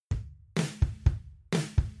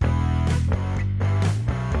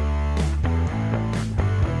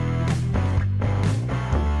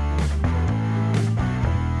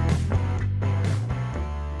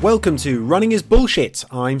Welcome to Running is Bullshit.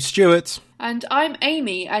 I'm Stuart. And I'm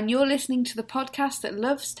Amy, and you're listening to the podcast that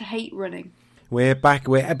loves to hate running. We're back.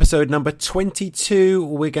 We're episode number 22.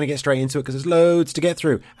 We're going to get straight into it because there's loads to get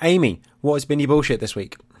through. Amy, what has been your bullshit this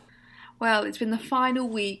week? Well, it's been the final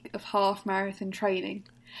week of half marathon training.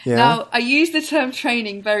 Yeah. Now, I use the term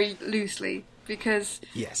training very loosely because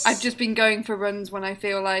Yes. I've just been going for runs when I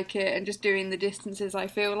feel like it and just doing the distances I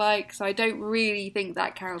feel like, so I don't really think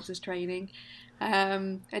that counts as training.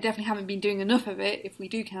 I definitely haven't been doing enough of it, if we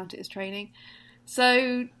do count it as training.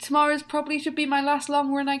 So tomorrow's probably should be my last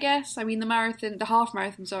long run, I guess. I mean, the half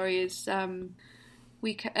marathon, is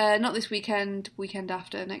not this weekend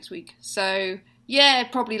after, next week. So yeah,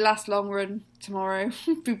 probably last long run tomorrow.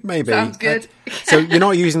 Maybe. Sounds good. So you're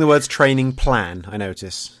not using the words training plan, I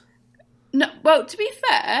notice. No, well, to be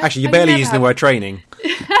fair... Actually, you're barely using the word training.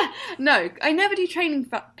 No, I never do training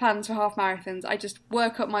plans for half marathons. I just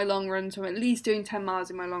work up my long runs. So I'm at least doing 10 miles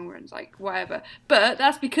in my long runs, like whatever. But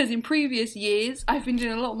that's because in previous years, I've been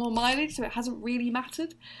doing a lot more mileage, so it hasn't really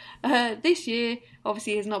mattered. This year,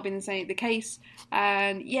 obviously, has not been the case.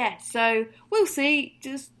 And yeah, so we'll see.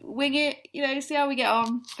 Just wing it, see how we get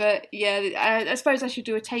on. But yeah, I suppose I should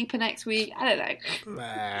do a taper next week. I don't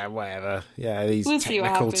know. Whatever. Yeah, these we'll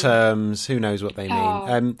technical terms, who knows what they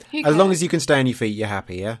mean. Who as long cares? as you can stay on your feet, you're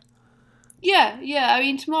happy, yeah? Yeah. I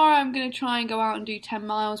mean, tomorrow I'm going to try and go out and do 10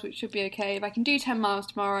 miles, which should be okay. If I can do 10 miles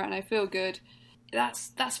tomorrow and I feel good,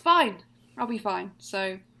 that's fine. I'll be fine.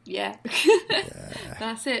 So, yeah.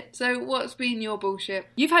 That's it. So, what's been your bullshit?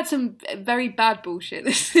 You've had some very bad bullshit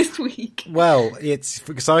this week. Well, it's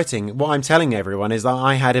exciting. What I'm telling everyone is that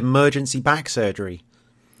I had emergency back surgery,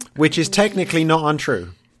 which is technically not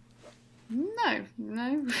untrue.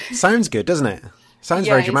 No. Sounds good, doesn't it? Sounds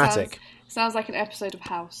very dramatic. Sounds like an episode of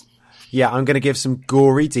House. Yeah, I'm going to give some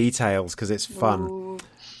gory details because it's fun.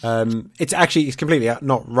 It's completely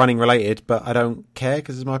not running related, but I don't care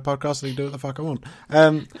because it's my podcast, so I can do what the fuck I want.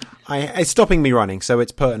 It's stopping me running, so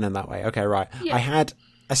it's pertinent that way. Okay, right. Yeah. I had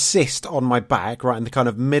a cyst on my back, right in the kind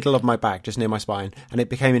of middle of my back, just near my spine, and it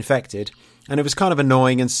became infected. And it was kind of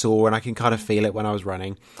annoying and sore, and I can kind of feel it when I was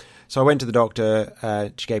running. So I went to the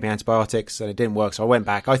doctor, she gave me antibiotics, and it didn't work, so I went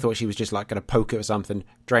back. I thought she was just like going to poke it or something,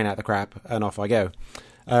 drain out the crap, and off I go.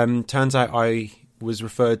 Turns out I was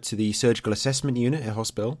referred to the surgical assessment unit at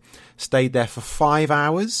hospital, stayed there for 5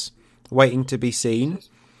 hours, waiting to be seen.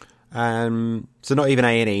 So not even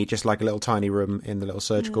A&E, just like a little tiny room in the little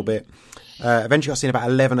surgical bit. Eventually got seen about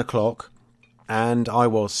 11 o'clock, and I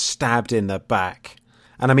was stabbed in the back.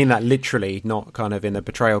 And I mean that literally, not kind of in a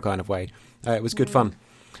betrayal kind of way. It was good fun.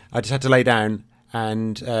 I just had to lay down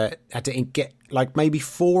and had to get like maybe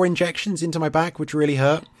 4 injections into my back, which really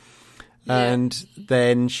hurt. Yeah. And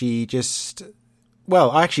then she just...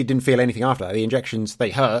 Well, I actually didn't feel anything after that. The injections,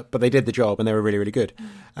 they hurt, but they did the job and they were really, really good.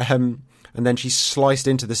 And then she sliced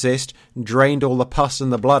into the cyst, drained all the pus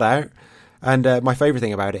and the blood out. And my favourite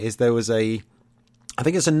thing about it is there was I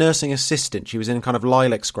think it's a nursing assistant. She was in kind of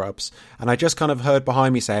lilac scrubs. And I just kind of heard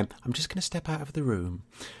behind me saying, I'm just going to step out of the room.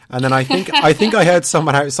 And then I think I heard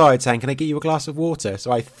someone outside saying, can I get you a glass of water?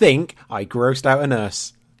 So I think I grossed out a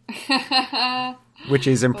nurse. Which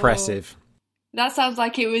is impressive. That sounds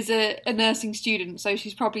like it was a nursing student, so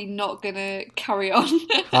she's probably not going to carry on.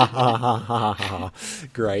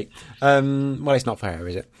 Great. Well, it's not for her,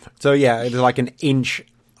 is it? So, yeah, it was like an inch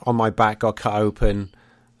on my back got cut open,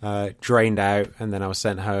 drained out, and then I was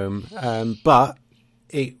sent home. But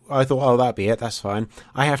I thought, oh, that'd be it. That's fine.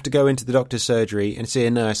 I have to go into the doctor's surgery and see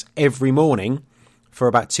a nurse every morning for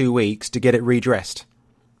about 2 weeks to get it redressed.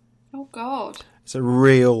 Oh, God. It's a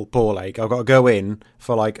real ball ache. I've got to go in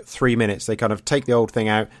for like 3 minutes. They kind of take the old thing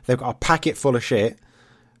out. They've got a packet full of shit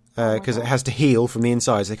because it has to heal from the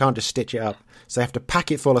inside. So they can't just stitch it up. So they have to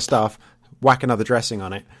pack it full of stuff, whack another dressing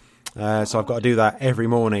on it. So I've got to do that every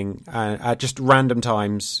morning at just random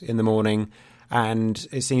times in the morning. And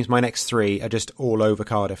it seems my next 3 are just all over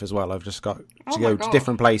Cardiff as well. I've just got to go to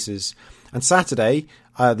different places. And Saturday,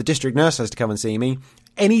 the district nurse has to come and see me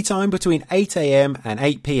anytime between 8 a.m. and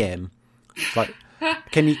 8 p.m. Like,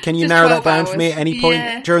 can you narrow that down for me at any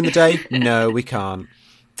point during the day? No, we can't.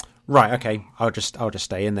 Right, okay. I'll just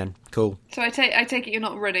stay in then. Cool. So I take it you're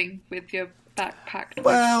not running with your back packed.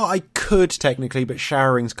 Well, I could technically, but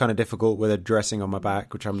showering's kind of difficult with a dressing on my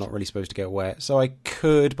back, which I'm not really supposed to get wet. So I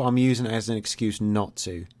could, but I'm using it as an excuse not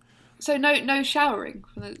to. So no showering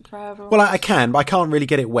for everyone? Well, I can, but I can't really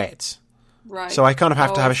get it wet. Right. So I kind of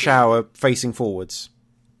have to have a shower facing forwards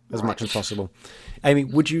as much as possible. Amy,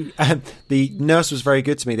 would you... the nurse was very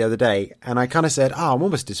good to me the other day, and I kind of said, I'm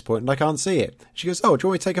almost disappointed I can't see it. She goes, do you want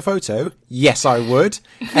me to take a photo? Yes, I would.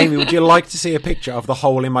 Amy, would you like to see a picture of the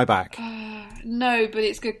hole in my back? No, but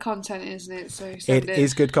it's good content, isn't it? So send It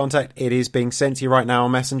is good content. It is being sent to you right now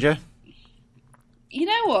on Messenger. You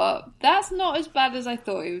know what? That's not as bad as I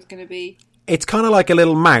thought it was going to be. It's kind of like a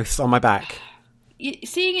little mouth on my back.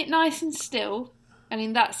 Seeing it nice and still and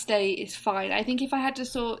in that state is fine. I think if I had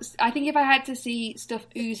to see stuff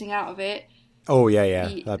oozing out of it. Oh yeah,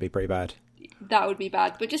 that'd be pretty bad. That would be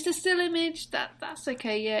bad, but just a still image, that's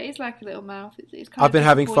okay. Yeah, it's like a little mouth. It's kind I've been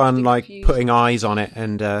having fun, like putting eyes on it,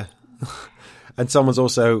 and and someone's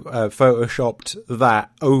also photoshopped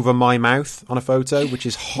that over my mouth on a photo, which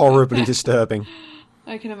is horribly disturbing.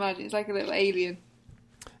 I can imagine. It's like a little alien.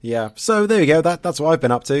 Yeah. So there you go. That's what I've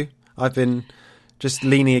been up to. I've been just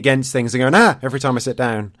leaning against things and going every time I sit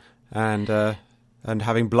down, and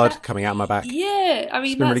having blood coming out of my back. Yeah, I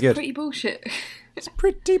mean that's really pretty bullshit. It's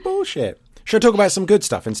pretty bullshit. Should I talk about some good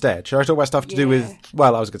stuff instead? Should I talk about stuff to do with,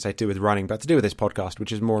 well, I was going to say to do with running, but to do with this podcast,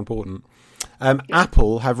 which is more important.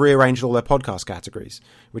 Apple have rearranged all their podcast categories,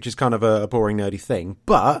 which is kind of a boring, nerdy thing.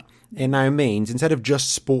 But it now means instead of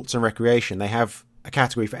just sports and recreation, they have a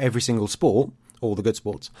category for every single sport, all the good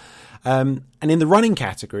sports. And in the running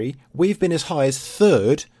category, we've been as high as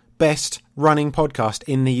 3rd best running podcast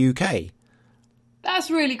in the UK. That's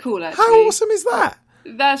really cool, actually. How awesome is that?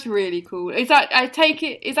 That's really cool. Is that, I take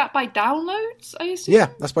it, is that by downloads, I assume? Yeah,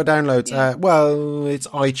 that's by downloads. Yeah. Well, it's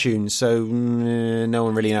iTunes, so no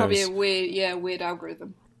one really knows. Probably a weird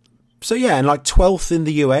algorithm. So yeah, and like 12th in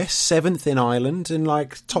the US, 7th in Ireland, and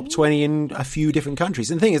like top 20 in a few different countries.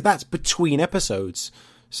 And the thing is, that's between episodes.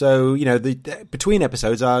 So, you know, the between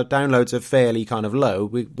episodes, our downloads are fairly kind of low,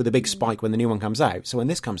 with a big spike when the new one comes out. So when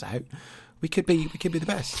this comes out, we could be the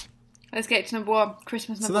best. Let's get to number 1,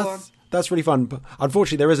 Christmas number 1. That's really fun. But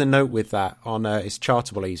unfortunately, there is a note with that on its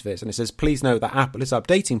Chartable Easevis, and it says, please note that Apple is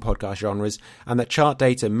updating podcast genres and that chart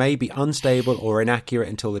data may be unstable or inaccurate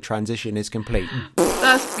until the transition is complete.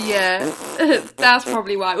 That's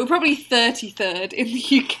probably why. We're probably 33rd in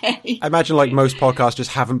the UK. I imagine like most podcasts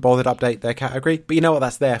just haven't bothered to update their category, but you know what?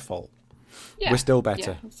 That's their fault. Yeah. We're still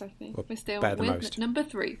better. Yeah, exactly. We're still better than most. Number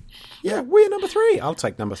 3. Yeah, we're number 3. I'll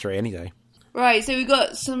take number 3 any day. Right, so we've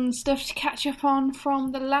got some stuff to catch up on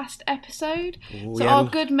from the last episode. Our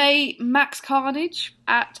good mate Max Carnage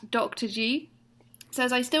at Dr. G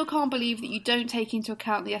says, I still can't believe that you don't take into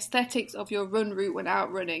account the aesthetics of your run route when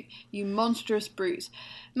out running, you monstrous brutes.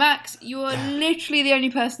 Max, you are literally the only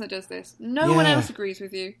person that does this. No one else agrees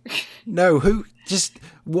with you. No,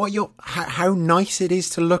 how nice it is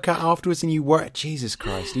to look at afterwards, and you work. Jesus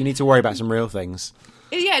Christ, you need to worry about some real things.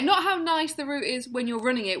 Yeah, not how nice the route is when you're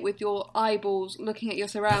running it with your eyeballs looking at your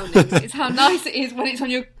surroundings. It's how nice it is when it's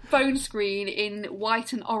on your phone screen in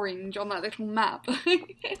white and orange on that little map.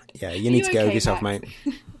 Yeah, you need to go with yourself, Max?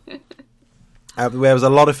 Mate. There was a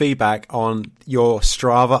lot of feedback on your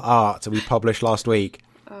Strava art that we published last week.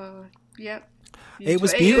 Yep. It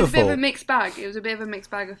was beautiful. It was a bit of a mixed bag. It was a bit of a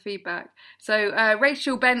mixed bag of feedback. So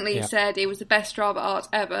Rachel Bentley said it was the best Strava art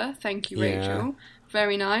ever. Thank you, Rachel.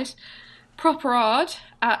 Very nice. Proper Ard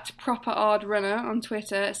at Proper Ard Runner on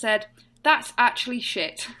Twitter said, that's actually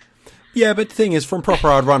shit. Yeah, but the thing is, from Proper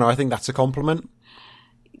Ard Runner, I think that's a compliment.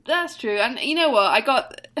 That's true, and you know what?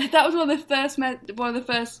 That was one of the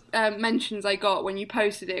first mentions I got when you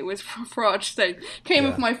posted it. Was Proper Ard saying, came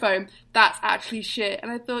off my phone. That's actually shit,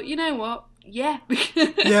 and I thought, you know what? Yeah.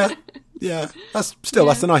 yeah. That's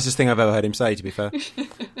the nicest thing I've ever heard him say. To be fair.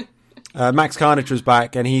 Max Carnage was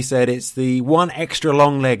back, and he said it's the one extra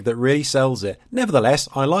long leg that really sells it. Nevertheless,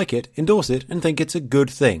 I like it, endorse it, and think it's a good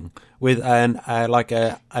thing. With an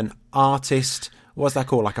artist, what's that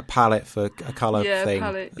called? Like a palette for a colour thing,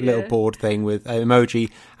 a little board thing with an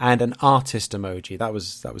emoji and an artist emoji. That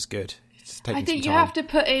was good. I think you have to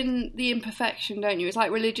put in the imperfection, don't you? It's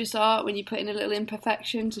like religious art when you put in a little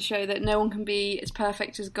imperfection to show that no one can be as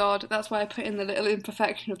perfect as God. That's why I put in the little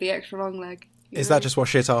imperfection of the extra long leg. Is that just what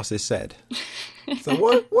shit artist said? So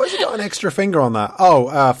why has he got an extra finger on that?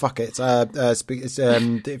 Oh, fuck it. It's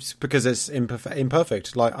because it's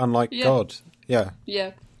imperfect, like unlike God. Yeah.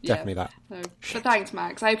 Definitely that. No. But thanks,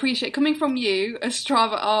 Max. I appreciate coming from you, a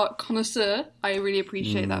Strava art connoisseur. I really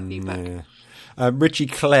appreciate that feedback. Yeah. Richie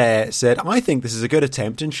Clare said, I think this is a good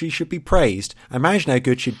attempt and she should be praised. Imagine how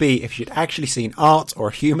good she'd be if she'd actually seen art or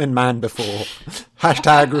a human man before. #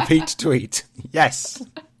 repeat tweet. Yes.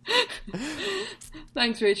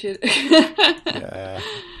 Thanks, Richard. Yeah.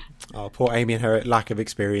 Oh, poor Amy and her lack of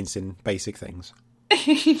experience in basic things.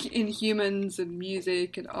 In humans and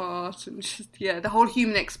music and art and just the whole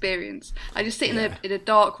human experience. I just sit in a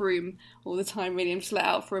dark room all the time, really, and just let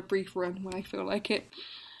out for a brief run when I feel like it.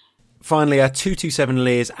 finally, 227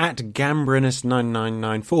 Lears at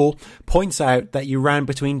Gambrinus9994 points out that you ran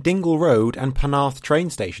between Dingle Road and Penarth train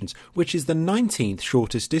stations, which is the 19th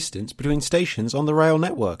shortest distance between stations on the rail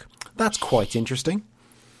network. That's quite interesting.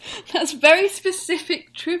 That's very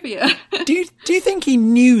specific trivia. Do you think he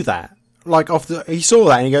knew that? Like, he saw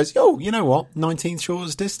that and he goes, oh, you know what? 19th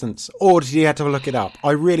shortest distance. Or did he have to look it up?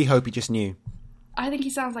 I really hope he just knew. I think he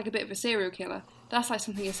sounds like a bit of a serial killer. That's like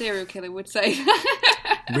something a serial killer would say.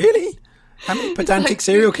 Really? How many pedantic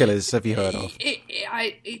serial killers have you heard of?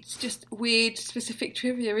 It's just weird, specific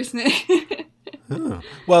trivia, isn't it? Oh.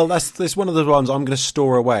 Well, that's one of the ones I'm going to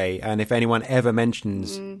store away, and if anyone ever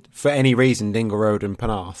mentions, for any reason, Dingle Road and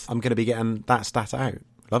Penarth, I'm going to be getting that stat out.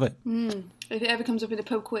 Love it. If it ever comes up in a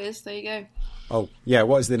pub quiz, there you go. Oh, yeah,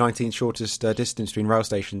 what is the 19th shortest distance between rail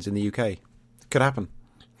stations in the UK? Could happen.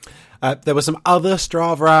 There was some other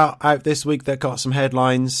Strava out this week that got some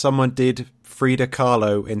headlines. Someone did Frida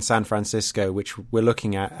Kahlo in San Francisco, which we're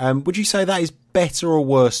looking at. Would you say that is better or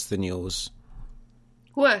worse than yours?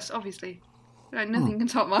 Worse, obviously. Nothing can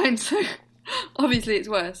top mine, so obviously it's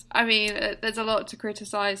worse. I mean, there's a lot to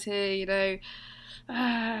criticise here, you know.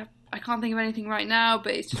 I can't think of anything right now,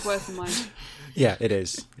 but it's just worse than mine. Yeah, it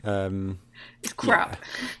is. It's crap.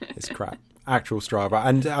 Yeah, it's crap. Actual Strava.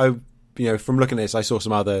 And from looking at this, I saw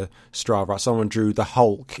some other Strava. Someone drew the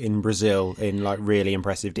Hulk in Brazil in like really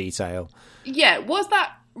impressive detail. Yeah, was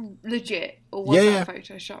that legit or was that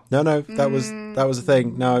Photoshop? No, that was a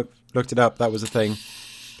thing. No, looked it up. That was a thing.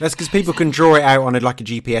 That's because people can draw it out on a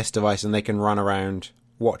GPS device and they can run around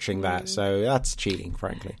watching that. So that's cheating,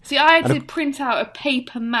 frankly. See, I had to print out a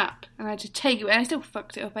paper map and I had to take it. And I still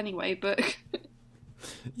fucked it up anyway, but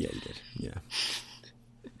yeah, you did. Yeah.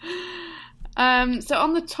 So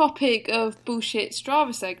on the topic of bullshit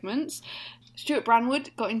Strava segments, Stuart Branwood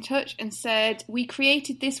got in touch and said, we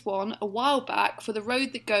created this one a while back for the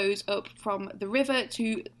road that goes up from the river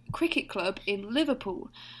to Cricket Club in Liverpool.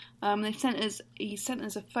 He sent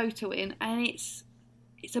us a photo in, and it's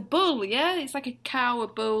a bull, yeah? It's like a cow, a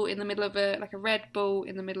bull in the middle of a red bull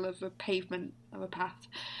in the middle of a pavement of a path.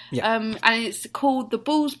 Yeah. And it's called the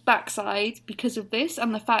Bull's Backside because of this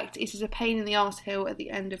and the fact it is a pain in the arse hill at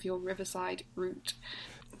the end of your riverside route.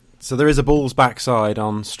 So there is a Bull's Backside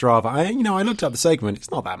on Strava. I looked up the segment.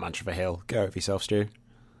 It's not that much of a hill. Go over yourself, Stu.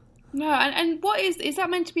 No, and what is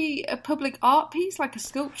that meant to be a public art piece, like a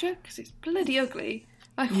sculpture? Because it's bloody ugly.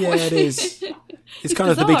 Like, yeah, it is. It's kind bizarre,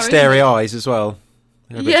 of the big starey eyes as well.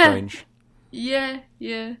 They're a bit strange. Yeah.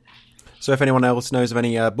 So if anyone else knows of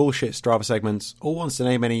any bullshit Strava segments or wants to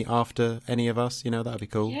name any after any of us, that'd be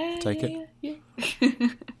cool. Yeah, Take it. Yeah.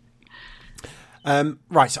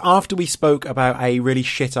 Right, so after we spoke about a really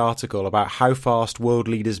shit article about how fast world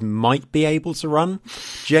leaders might be able to run,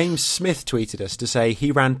 James Smith tweeted us to say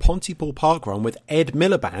he ran Pontypool Park Run with Ed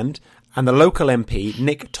Miliband and the local MP,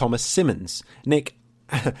 Nick Thomas Simmons. Nick,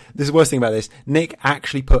 this is the worst thing about this, Nick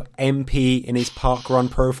actually put MP in his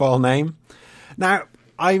parkrun profile name. Now,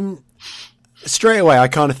 straight away, I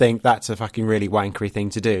kind of think that's a fucking really wankery thing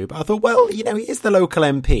to do. But I thought, well, he is the local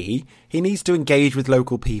MP. He needs to engage with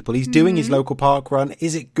local people. He's doing his local parkrun.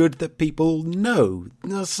 Is it good that people know?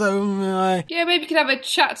 So, yeah, maybe you could have a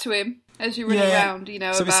chat to him as you run around,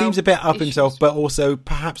 So it seems a bit up himself, but also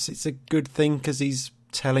perhaps it's a good thing because he's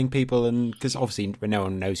telling people, and because obviously no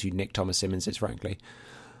one knows who Nick Thomas Simmons is, frankly.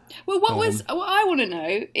 Well, what I want to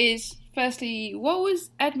know is, firstly, what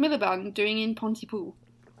was Ed Miliband doing in Pontypool?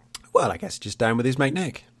 Well, I guess just down with his mate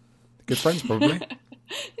Nick. Good friends, probably.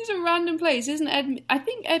 It's a random place, isn't Ed? I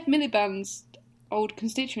think Ed Miliband's old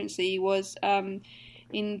constituency was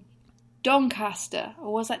in Doncaster,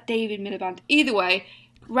 or was that David Miliband? Either way,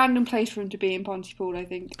 random place for him to be in Pontypool, I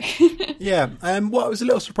think. Yeah, what I was a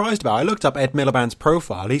little surprised about, I looked up Ed Miliband's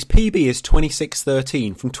profile. His PB is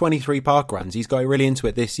 26:13 from 23 parkruns. He's got really into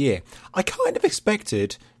it this year. I kind of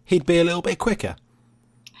expected he'd be a little bit quicker.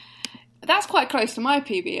 That's quite close to my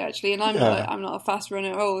PB actually, and I'm not a fast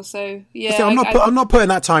runner at all. So yeah, see, I'm not putting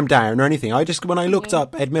that time down or anything. When I looked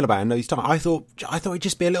up Ed Miliband, his time, I thought he'd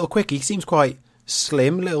just be a little quicker. He seems quite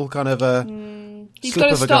slim, little kind of a. He's got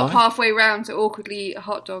to stop halfway round to awkwardly eat a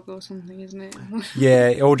hot dog or something, isn't it?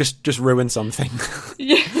 Yeah, or just ruin something.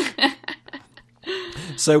 Yeah.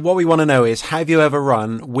 So what we want to know is, have you ever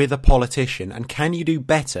run with a politician, and can you do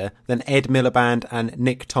better than Ed Miliband and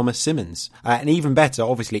Nick Thomas Simmons? And even better,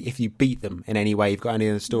 obviously, if you beat them in any way, you've got any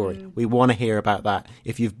other story. We want to hear about that.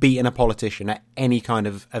 If you've beaten a politician at any kind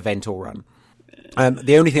of event or run.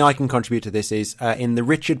 The only thing I can contribute to this is, in the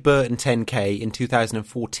Richard Burton 10K in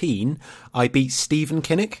 2014, I beat Stephen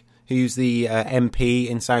Kinnock, who's the MP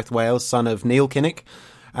in South Wales, son of Neil Kinnock.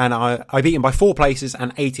 And I beat him by 4 places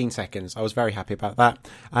and 18 seconds. I was very happy about that.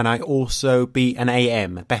 And I also beat an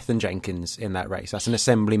AM, Bethan Jenkins, in that race. That's an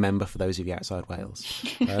assembly member for those of you outside Wales.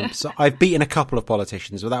 So I've beaten a couple of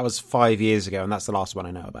politicians, but that was 5 years ago, and that's the last one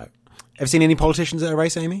I know about. Have you seen any politicians at a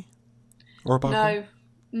race, Amy? Or a park run?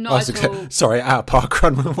 No, not at all. Sorry, at a park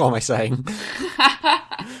run, what am I saying?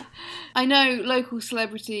 I know local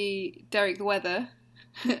celebrity Derek the Weather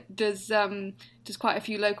does quite a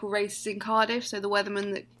few local races in Cardiff, so the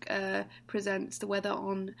weatherman that presents the weather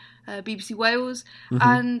on BBC Wales,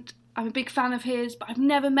 and I'm a big fan of his, but I've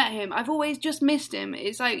never met him. I've always just missed him.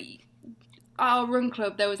 It's like our run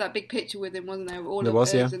club, there was that big picture with him, wasn't there? All there of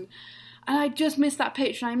was, us, yeah. And I just missed that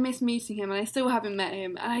picture, and I miss meeting him, and I still haven't met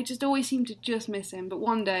him, and I just always seem to just miss him. But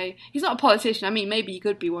one day, he's not a politician. I mean, maybe he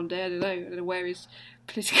could be one day. I don't know where his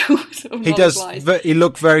political sort of knowledge lies. He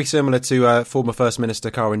looked very similar to former First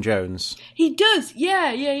Minister Carwyn Jones. He does,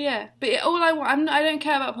 yeah. But all I want, I don't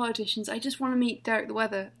care about politicians. I just want to meet Derek the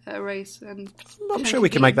Weather at a race, and I'm sure we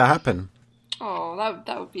can make that happen. Oh,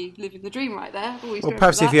 that would be living the dream right there. Well,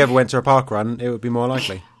 perhaps if you ever went to a park run, it would be more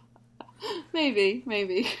likely. Maybe.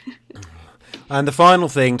 And the final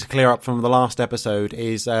thing to clear up from the last episode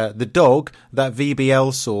is the dog that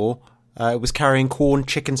VBL saw was carrying corn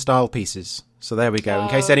chicken-style pieces. So there we go. In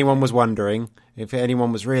case anyone was wondering, if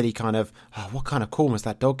anyone was really kind of, what kind of corn was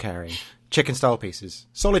that dog carrying? Chicken-style pieces.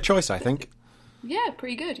 Solid choice, I think. Yeah,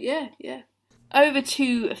 pretty good. Yeah. Over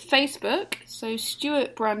to Facebook. So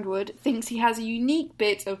Stuart Brandwood thinks he has a unique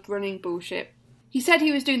bit of running bullshit. He said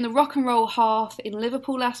he was doing the rock and roll half in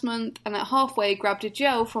Liverpool last month, and at halfway grabbed a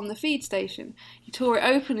gel from the feed station. He tore it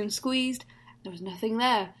open and squeezed. There was nothing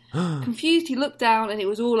there. Confused, he looked down and it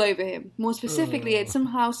was all over him. More specifically, it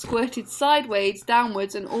somehow squirted sideways,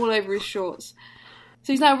 downwards, and all over his shorts.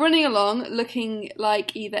 So he's now running along looking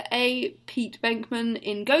like either A, Pete Venkman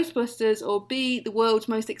in Ghostbusters, or B, the world's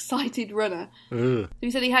most excited runner. So he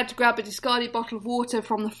said he had to grab a discarded bottle of water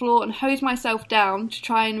from the floor and hose myself down to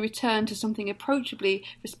try and return to something approachably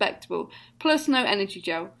respectable. Plus no energy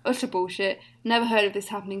gel. Utter bullshit. Never heard of this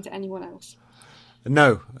happening to anyone else.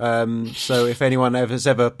 No. So if anyone has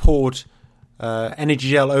ever poured energy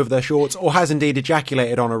gel over their shorts or has indeed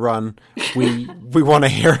ejaculated on a run, we want to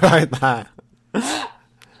hear about that.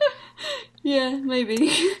 Yeah, maybe.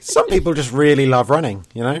 Some people just really love running,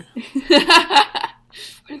 you know? I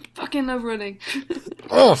fucking love running.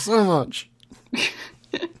 Oh, so much.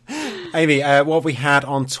 Amy, what have we had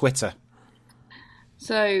on Twitter?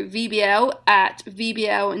 So, VBL at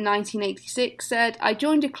VBL1986 said, I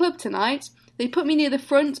joined a club tonight. They put me near the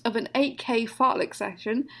front of an 8k fartlek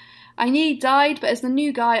session. I nearly died, but as the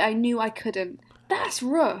new guy, I knew I couldn't. That's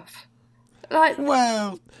rough. Like,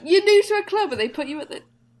 well, you're new to a club and they put you at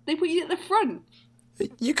the front.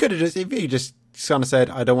 You could have just, if you just kind of said,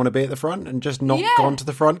 I don't want to be at the front, and just not gone to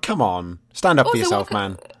the front. Come on, stand up for yourself,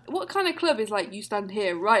 man. What kind of club is like you stand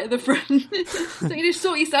here right at the front? Don't you just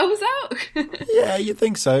sort yourselves out? Yeah, you'd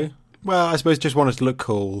think so. Well, I suppose just wanted to look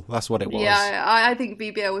cool. That's what it was. Yeah, I think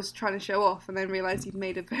VBL was trying to show off and then realised he'd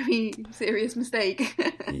made a very serious mistake.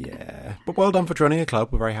 Yeah, but well done for joining a club.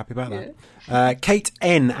 We're very happy about that. Kate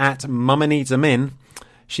N at Mama Needs a Min.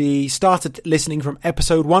 She started listening from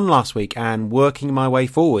episode 1 last week and working my way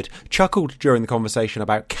forward. Chuckled during the conversation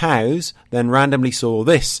about cows, then randomly saw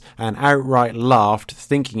this and outright laughed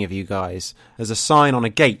thinking of you guys. There's a sign on a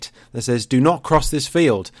gate that says, do not cross this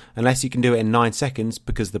field unless you can do it in 9 seconds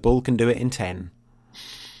because the bull can do it in 10.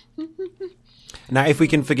 Now, if we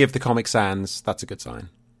can forgive the Comic Sans, that's a good sign.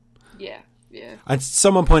 Yeah. And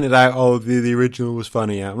someone pointed out, the original was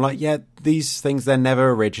funnier. I'm like, yeah, these things, they're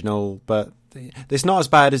never original, but it's not as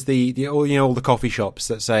bad as all the coffee shops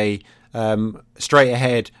that say straight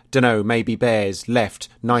ahead, dunno, maybe bears, left,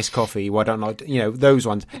 nice coffee, why don't I, those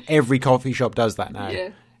ones. Every coffee shop does that now. Yeah.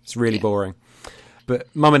 It's really boring.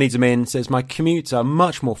 But Mama Needs a Min says, my commutes are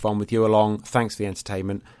much more fun with you along. Thanks for the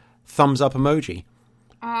entertainment. Thumbs up emoji.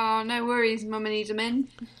 Oh, no worries, Mama Needs a Min.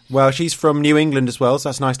 Well, she's from New England as well, so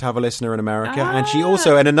that's nice to have a listener in America. And she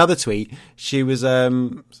also, in another tweet, she was,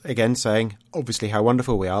 again, saying, obviously, how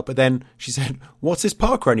wonderful we are. But then she said, what's this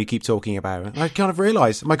parkrun you keep talking about? And I kind of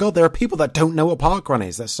realised, my God, there are people that don't know what parkrun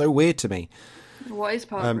is. That's so weird to me. What is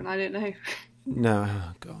parkrun? I don't know. No,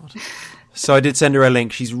 oh God. So I did send her a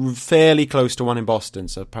link. She's fairly close to one in Boston,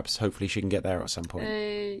 so perhaps hopefully she can get there at some point.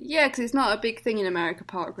 Yeah, because it's not a big thing in America,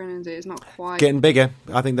 parkrun, is it? It's not quite... Getting bigger.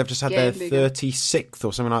 I think they've just had their 36th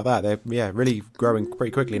or something like that. They're, really growing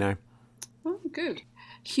pretty quickly now. Oh, good.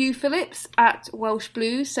 Hugh Phillips at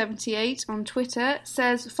WelshBlues78 on Twitter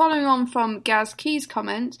says, following on from Gaz Key's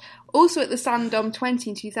comment, also at the Sandom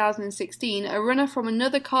 20 in 2016, a runner from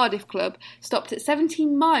another Cardiff club stopped at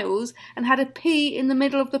 17 miles and had a pee in the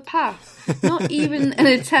middle of the path. Not even an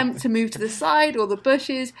attempt to move to the side or the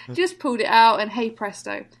bushes, just pulled it out and hey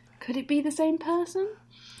presto. Could it be the same person?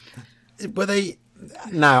 Were they...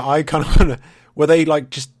 Now, I kind of want to... Were they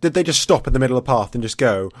like did they just stop in the middle of the path and just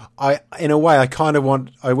go? In a way,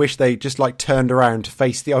 I wish they just like turned around to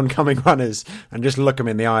face the oncoming runners and just look them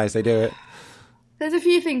in the eye as they do it. There's a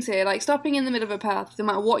few things here, like stopping in the middle of a path, no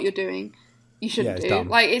matter what you're doing, you shouldn't do. Dumb.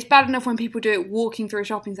 Like, it's bad enough when people do it walking through a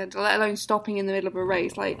shopping centre, let alone stopping in the middle of a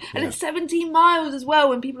race. And it's 17 miles as well,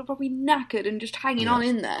 when people are probably knackered and just hanging on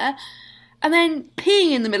in there. And then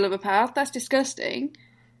peeing in the middle of a path, that's disgusting.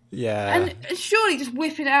 Yeah. And surely just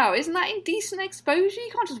whipping it out, isn't that indecent exposure?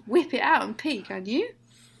 You can't just whip it out and pee, can you?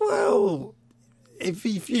 Well,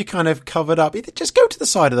 if you're kind of covered up, just go to the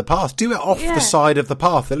side of the path. Do it off the side of the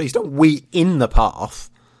path, at least. Don't wee in the path.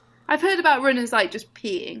 I've heard about runners, like, just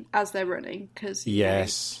peeing as they're running, because...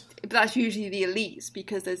 Yes. But that's usually the elites,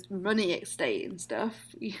 because there's money at stake and stuff.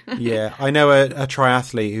 Yeah, I know a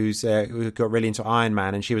triathlete who got really into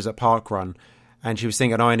Ironman, and she was at Parkrun. And she was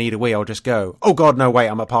thinking, I need a wee, I'll just go. Oh, God, no, wait,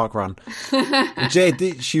 I'm at Parkrun.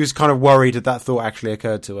 She was kind of worried that thought actually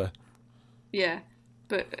occurred to her. Yeah,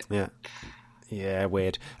 but... Yeah,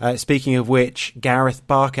 weird. Speaking of which, Gareth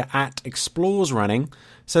Barker at Explores Running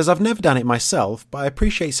says, I've never done it myself, but I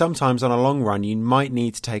appreciate sometimes on a long run you might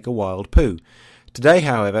need to take a wild poo. Today,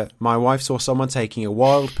 however, my wife saw someone taking a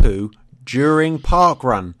wild poo during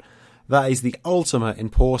Parkrun. That is the ultimate in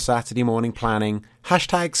poor Saturday morning planning.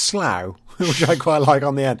 #slough, which I quite like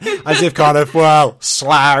on the end. As if kind of, well,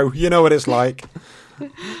 slough, you know what it's like.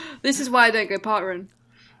 This is why I don't go parkrun.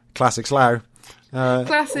 Classic slough.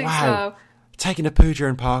 Classic slough. Taking a poo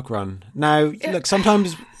during Parkrun. Now, look,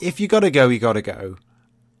 sometimes if you got to go, you got to go.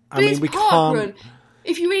 I mean, we can't...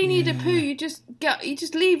 If you really need a poo, you just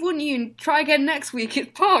leave, wouldn't you, and try again next week.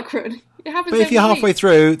 It's parkrun. It happens. But if you're halfway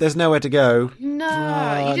through, there's nowhere to go. No,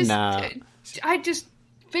 I'd just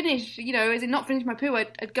finish. You know, as in not finish my poo,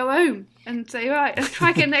 I'd go home and say, right, let's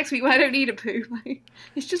try again next week when I don't need a poo.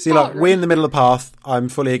 It's just. See, like we're in the middle of the path. I'm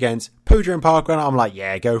fully against poo during parkrun. I'm like,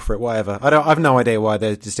 yeah, go for it, whatever. I've no idea why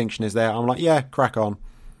the distinction is there. I'm like, yeah, crack on.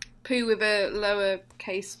 Poo with a lower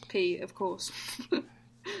case p, of course.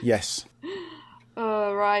 Yes.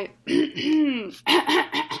 Right.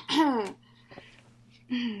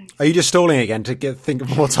 Are you just stalling again to think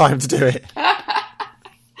of more time to do it?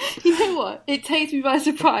 You know what? It takes me by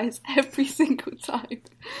surprise every single time.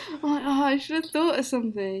 I'm like, I should have thought of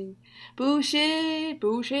something. Bullshit,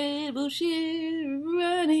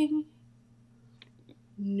 running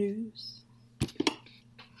news.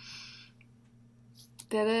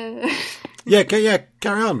 Yeah,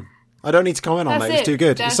 carry on. I don't need to comment on that. It's too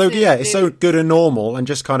good. It's so good and normal and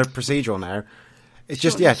just kind of procedural now. It's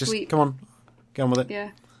just come on. Get on with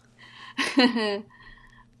it. Yeah.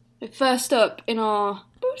 First up in our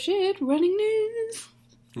bullshit running news.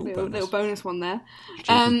 Little bonus one there.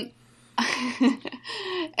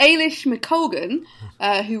 Ailish McColgan,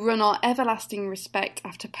 who won our everlasting respect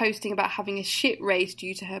after posting about having a shit race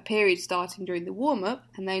due to her period starting during the warm-up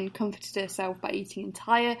and then comforted herself by eating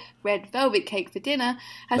entire red velvet cake for dinner,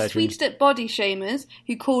 has tweeted at body shamers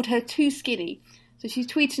who called her too skinny. So she's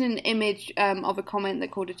tweeting an image of a comment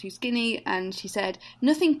that called her too skinny, and she said,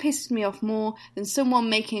 nothing pisses me off more than someone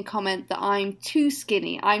making a comment that I'm too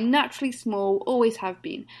skinny. I'm naturally small, always have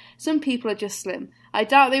been. Some people are just slim. I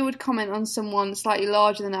doubt they would comment on someone slightly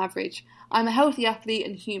larger than average. I'm a healthy athlete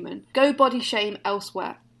and human. Go body shame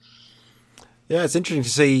elsewhere. Yeah, it's interesting to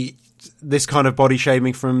see this kind of body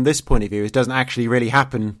shaming from this point of view. It doesn't actually really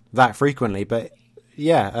happen that frequently, but...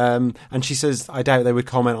 Yeah, and she says, I doubt they would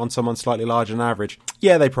comment on someone slightly larger than average.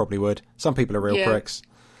 Yeah, they probably would. Some people are real pricks.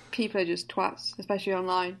 People are just twats, especially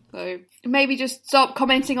online. So maybe just stop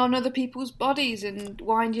commenting on other people's bodies and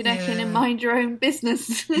wind your neck in and mind your own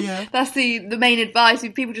business. Yeah. That's the main advice.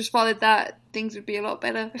 If people just followed that, things would be a lot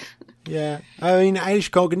better. Yeah. I mean, Ailish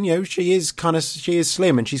Colgan, she is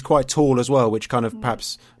slim and she's quite tall as well, which kind of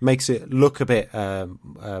perhaps makes it look a bit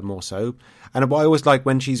more so. And what I always like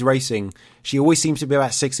when she's racing, she always seems to be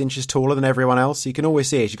about 6 inches taller than everyone else. You can always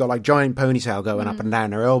see it. She's got like giant ponytail going up and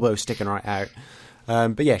down, her elbows sticking right out.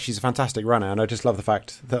 But yeah, she's a fantastic runner, and I just love the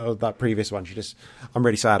fact that previous one, I'm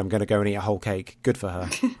really sad I'm going to go and eat a whole cake. Good for her.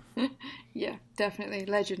 Yeah, definitely.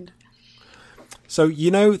 Legend. So,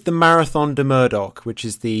 you know the Marathon de Murdoch, which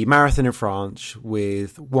is the marathon in France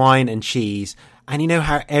with wine and cheese, and you know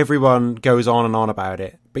how everyone goes on and on about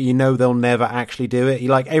it, but you know they'll never actually do it? You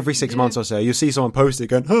like every 6 months or so, you'll see someone post it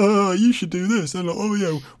going, you should do this. And like, oh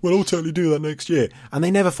yeah, we'll all totally do that next year. And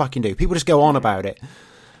they never fucking do. People just go on about it.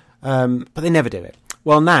 But they never do it.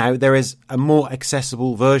 Well, now there is a more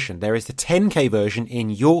accessible version. There is the 10k version in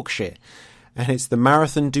Yorkshire. And it's the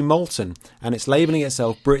Marathon du Malton, and it's labelling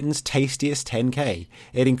itself Britain's tastiest 10k.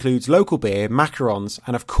 It includes local beer, macarons,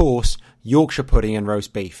 and of course, Yorkshire pudding and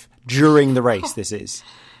roast beef. During the race, this is.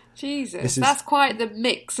 Jesus, that's quite the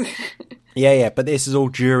mix. Yeah, but this is all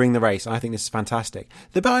during the race, and I think this is fantastic.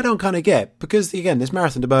 The bit I don't kind of get, because again, this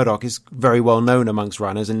Marathon de Murdoch is very well known amongst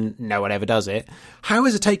runners, and no one ever does it. How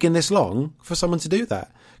has it taken this long for someone to do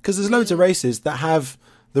that? Because there's loads of races that have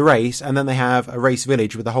the race, and then they have a race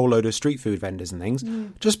village with a whole load of street food vendors and things.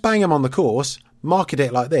 Just bang them on the course, market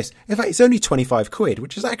it like this. In fact, it's only 25 quid,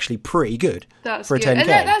 which is actually pretty good for a 10k. And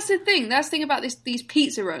that's the thing. That's the thing about these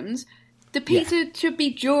pizza runs. The pizza should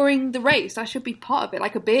be during the race. That should be part of it,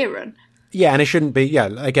 like a beer run. Yeah, and it shouldn't be,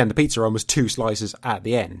 again, the pizza run was 2 slices at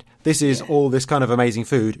the end. This is all this kind of amazing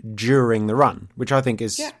food during the run, which I think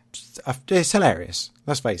is it's hilarious.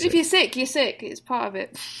 Let's face it. If you're sick, you're sick. It's part of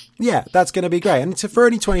it. Yeah, that's going to be great. And for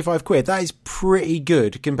only 25 quid, that is pretty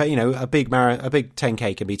good. A big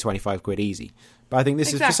 10k can be 25 quid easy. But I think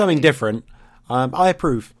this is for something different. I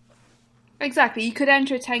approve. Exactly. You could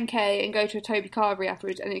enter a 10k and go to a Toby Carvery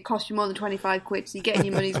afterwards, and it costs you more than 25 quid, so you're getting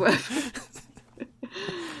your money's worth.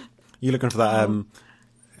 You're looking for that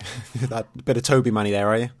that bit of Toby money there,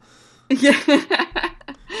 are you? Yeah.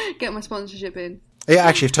 Get my sponsorship in. Yeah,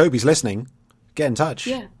 actually, if Toby's listening, get in touch.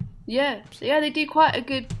 Yeah. They do quite a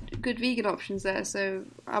good vegan options there, so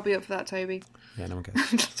I'll be up for that, Toby. Yeah, no one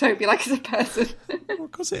cares. Toby, like as a person. Well,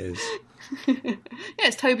 of course it is. Yeah,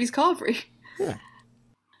 it's Toby's Carvery. Yeah.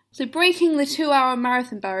 So breaking the 2-hour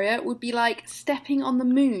marathon barrier would be like stepping on the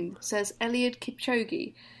moon, says Eliud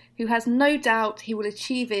Kipchoge, who has no doubt he will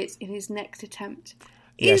achieve it in his next attempt.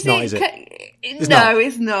 It's not. It's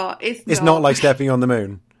not. It's not like stepping on the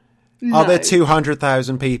moon. No. Are there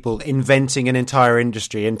 200,000 people inventing an entire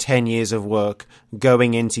industry and 10 years of work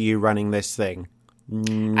going into you running this thing?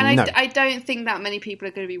 And no. I don't think that many people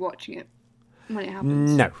are going to be watching it when it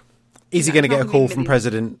happens. No. Is he going to get a call from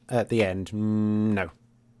President at the end? No.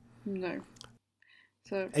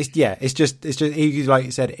 So it's just like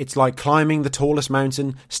you said, it's like climbing the tallest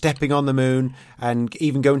mountain, stepping on the moon, and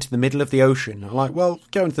even going to the middle of the ocean. I'm like, well,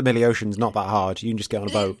 going to the middle of the ocean is not that hard. You can just get on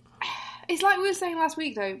a boat. It's like we were saying last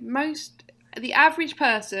week, though. The average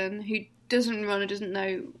person who doesn't run or doesn't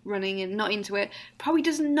know running and not into it probably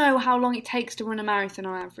doesn't know how long it takes to run a marathon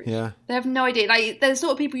on average. Yeah, they have no idea. Like, there's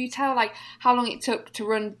sort of people you tell like how long it took to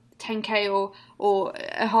run 10k or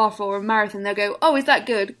a half or a marathon, they'll go, oh, is that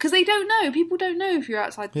good? Because they don't know. People don't know if you're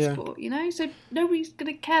outside the sport, so nobody's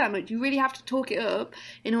going to care that much. You really have to talk it up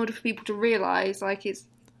in order for people to realise like it's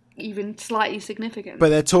even slightly significant. But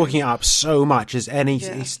they're talking it up so much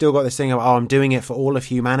he's still got this thing of, I'm doing it for all of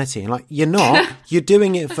humanity, and like, you're not. You're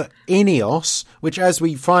doing it for Ineos, which, as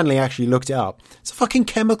we finally actually looked it up, it's a fucking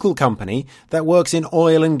chemical company that works in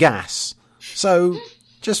oil and gas. So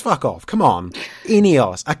just fuck off. Come on.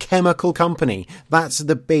 Ineos, a chemical company. That's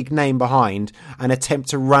the big name behind an attempt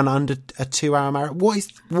to run under a 2-hour marathon.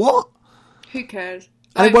 What? Who cares?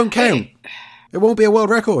 And it won't count. It won't be a world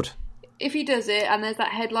record. If he does it and there's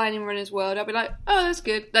that headline in Runner's World, I'll be like, oh, that's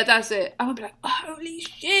good. That's it. I'll be like, holy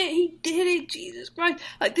shit, he did it. Jesus Christ.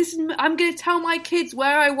 Like, I'm going to tell my kids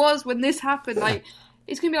where I was when this happened. Like,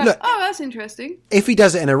 it's going to be like, oh, that's interesting. If he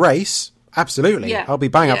does it in a race, absolutely. Yeah. I'll be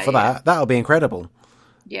bang up for that. That'll be incredible.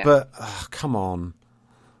 Yeah. But, come on.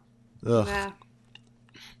 Ugh.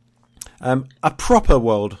 Yeah. A proper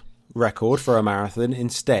world record for a marathon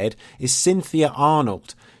instead is Cynthia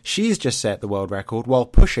Arnold. She's just set the world record while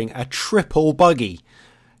pushing a triple buggy.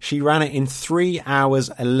 She ran it in 3 hours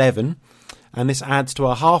 11, and this adds to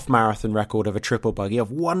a half marathon record of a triple buggy of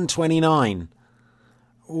 1:29.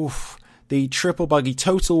 Oof. The triple buggy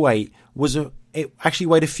total weight it actually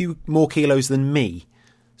weighed a few more kilos than me.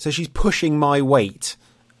 So she's pushing my weight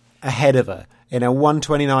ahead of her in a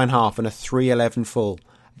 1:29 half and a 3:11 full.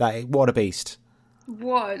 What a beast.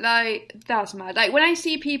 What? Like, that's mad. Like, when I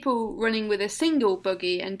see people running with a single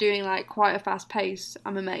buggy and doing, like, quite a fast pace,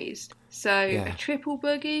 I'm amazed. So, a triple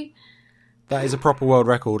buggy? That is a proper world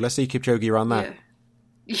record. Let's see Kipchoge run that.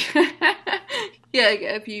 Yeah,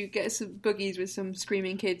 if you get some buggies with some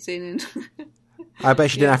screaming kids in. And I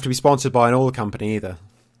bet she didn't have to be sponsored by an oil company either.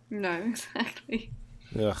 No, exactly.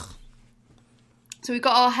 Ugh. So we've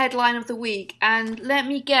got our headline of the week, and let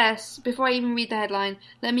me guess, before I even read the headline,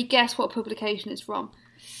 let me guess what publication it's from.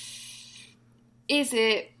 Is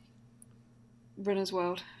it Runner's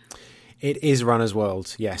World? It is Runner's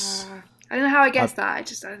World, yes. I don't know how I guessed that,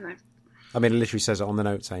 I don't know. I mean, it literally says it on the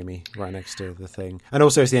notes, Amy, right next to the thing. And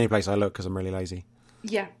also it's the only place I look because I'm really lazy.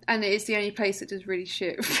 Yeah, and it is the only place that does really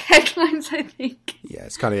shit headlines, I think. Yeah,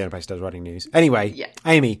 it's kind of the only place that does running news. Anyway, yeah.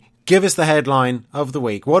 Amy, give us the headline of the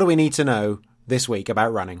week. What do we need to know this week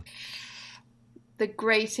about running? The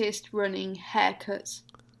greatest running haircuts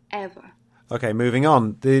ever. Okay, moving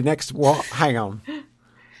on. The next what? Hang on.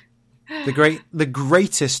 The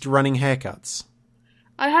greatest running haircuts.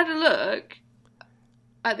 I had a look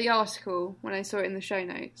at the article when I saw it in the show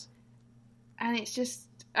notes, and it's just,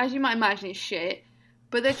 as you might imagine, it's shit.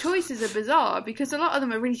 But their choices are bizarre because a lot of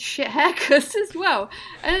them are really shit haircuts as well.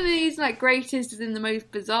 I don't know, these like greatest as in the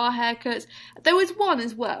most bizarre haircuts. There was one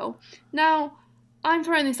as well. Now, I'm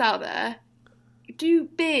throwing this out there. Do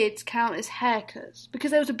beards count as haircuts?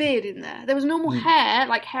 Because there was a beard in there. There was normal hair,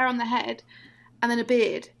 like hair on the head, and then a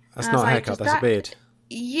beard. That's not a haircut, that's a beard.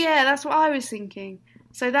 Yeah, that's what I was thinking.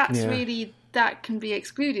 So that's really, that can be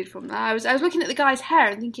excluded from that. I was looking at the guy's hair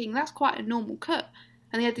and thinking, that's quite a normal cut.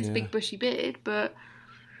 And he had this big bushy beard, but...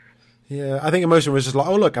 Yeah, I think emotion was just like,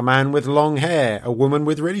 oh look, a man with long hair, a woman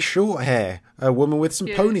with really short hair, a woman with some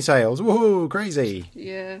ponytails. Whoa, crazy.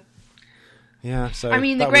 Yeah. Yeah, so I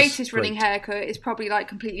mean, the greatest running haircut is probably like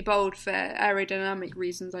completely bald for aerodynamic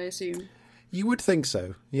reasons, I assume. You would think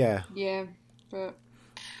so, yeah. Yeah, but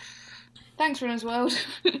thanks, Runner's World.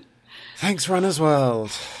 Thanks, Runner's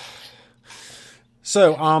World.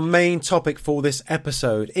 So, our main topic for this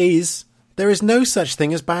episode is there is no such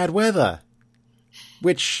thing as bad weather.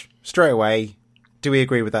 Which, straight away, do we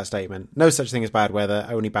agree with that statement? No such thing as bad weather,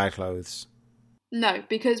 only bad clothes. No,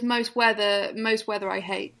 because most weather I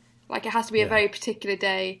hate. Like, it has to be a very particular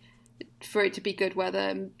day for it to be good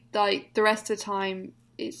weather. Like, the rest of the time,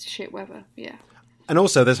 it's shit weather, yeah. And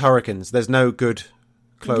also, there's hurricanes. There's no good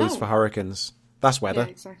clothes for hurricanes. That's weather.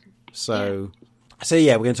 Yeah, exactly. So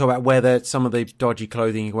we're going to talk about weather, some of the dodgy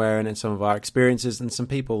clothing you're wearing, and some of our experiences, and some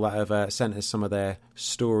people that have sent us some of their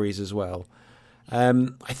stories as well.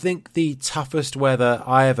 I think the toughest weather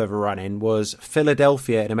I have ever run in was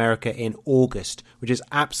Philadelphia in America in August, which is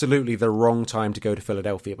absolutely the wrong time to go to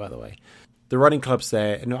Philadelphia, by the way. The running clubs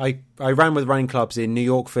there, and I ran with running clubs in New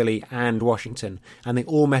York, Philly, and Washington, and they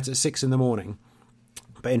all met at 6 a.m.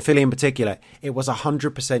 But in Philly in particular, it was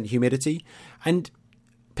 100% humidity. And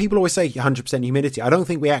people always say 100% humidity. I don't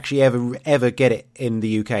think we actually ever get it in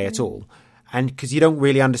the UK at all. And because you don't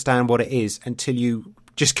really understand what it is until you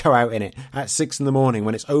just go out in it at 6 a.m.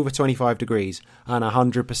 when it's over 25 degrees and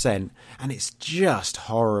 100%. And it's just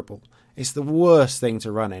horrible. It's the worst thing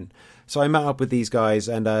to run in. So I met up with these guys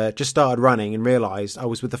and just started running and realised I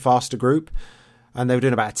was with the faster group. And they were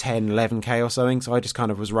doing about 10, 11k or something. So I just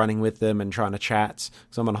kind of was running with them and trying to chat.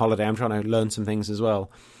 Because I'm on holiday, I'm trying to learn some things as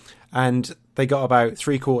well. And they got about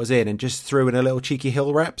 3/4 in and just threw in a little cheeky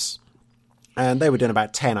hill reps. And they were doing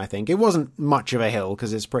about 10, I think. It wasn't much of a hill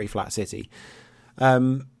because it's a pretty flat city.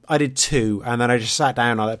 I did 2, and then I just sat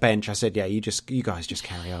down on that bench. I said, yeah, you guys just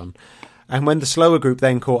carry on. And when the slower group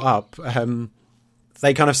then caught up,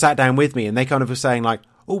 they kind of sat down with me, and they kind of were saying like,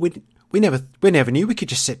 oh, we never knew we could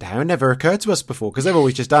just sit down. It never occurred to us before, because they've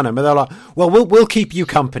always just done them. But they're like, well, we'll keep you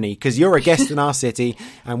company because you're a guest in our city,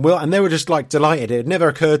 and they were just like delighted. It had never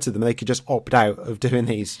occurred to them they could just opt out of doing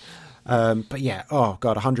these. But yeah, oh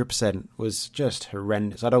god, 100% was just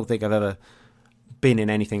horrendous. I don't think I've ever been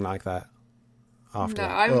in anything like that. After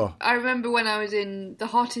I remember when I was in the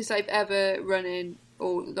hottest I've ever run in,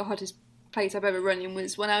 or the hottest place I've ever run in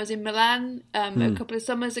was when I was in Milan a couple of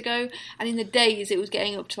summers ago, and in the days it was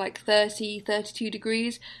getting up to like 30, 32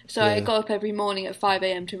 degrees. So I got up every morning at 5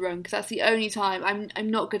 a.m. to run because that's the only time I'm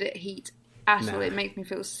not good at heat at all. It makes me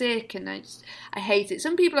feel sick and I hate it.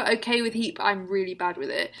 Some people are okay with heat, but I'm really bad with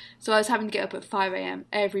it. So I was having to get up at 5 a.m.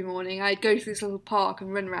 every morning. I'd go to this little park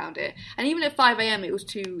and run around it, and even at 5 a.m. it was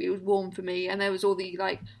warm for me, and there was all the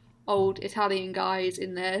like old Italian guys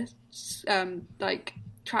in their like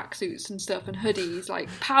tracksuits and stuff and hoodies, like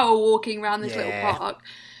power walking around this little park.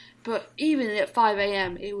 But even at 5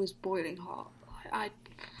 a.m. it was boiling hot.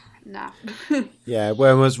 Nah. Yeah,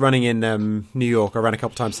 when I was running in New York, I ran a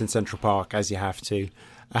couple of times in Central Park, as you have to,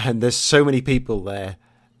 and there's so many people there.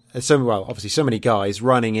 Obviously so many guys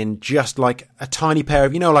running in just like a tiny pair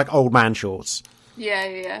of, like old man shorts.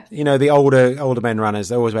 Yeah. You know, the older men runners,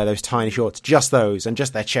 they always wear those tiny shorts, just those, and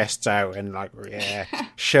just their chests out and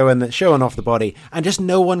showing off the body. And just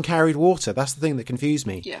no one carried water. That's the thing that confused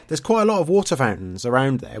me. Yeah. There's quite a lot of water fountains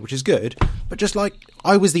around there, which is good. But just like,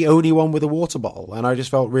 I was the only one with a water bottle, and I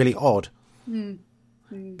just felt really odd.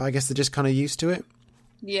 But I guess they're just kind of used to it.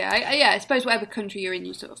 Yeah, I suppose whatever country you're in,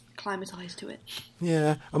 you sort of acclimatise to it.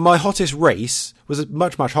 Yeah, and my hottest race was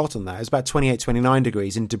much, much hotter than that. It was about 28, 29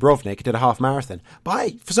 degrees in Dubrovnik. I did a half marathon.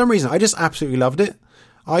 But for some reason, I just absolutely loved it.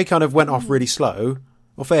 I kind of went off really slow,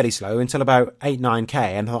 or fairly slow, until about 8, 9k,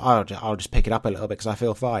 and thought, I'll just pick it up a little bit because I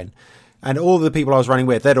feel fine. And all the people I was running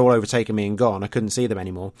with, they'd all overtaken me and gone. I couldn't see them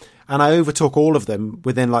anymore. And I overtook all of them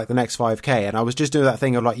within like the next 5k. And I was just doing that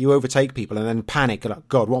thing of like, you overtake people and then panic. Like,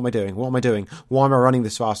 God, what am I doing? What am I doing? Why am I running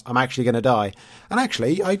this fast? I'm actually going to die. And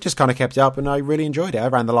actually, I just kind of kept it up and I really enjoyed it. I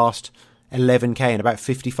ran the last 11k in about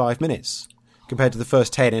 55 minutes compared to the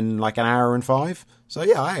first 10 in like an hour and 5. So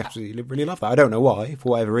yeah, I absolutely really love that. I don't know why,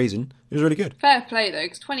 for whatever reason. It was really good. Fair play though,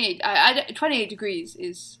 because 28 degrees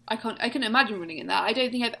is I couldn't imagine running in that. I don't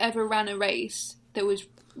think I've ever ran a race that was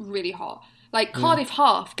really hot. Like Cardiff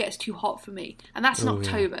half gets too hot for me, and that's in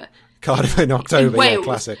October. Yeah. Cardiff in October, Wales,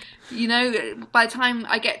 classic. You know, by the time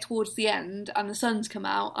I get towards the end and the sun's come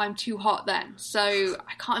out, I'm too hot then. So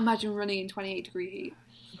I can't imagine running in 28 degree heat.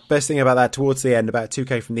 Best thing about that, towards the end, about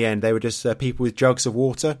 2k from the end, they were just people with jugs of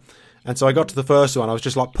water. And so I got to the first one, I was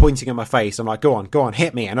just like pointing at my face. I'm like, go on,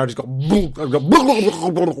 hit me. And I just got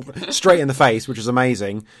straight in the face, which was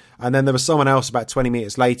amazing. And then there was someone else about 20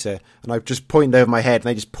 metres later, and I just pointed over my head, and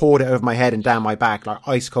they just poured it over my head and down my back like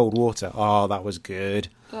ice cold water. Oh, that was good.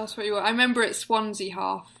 That's what you were. I remember at Swansea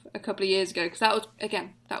half a couple of years ago, because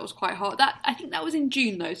that was quite hot. I think that was in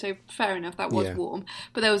June though, so fair enough, that was warm.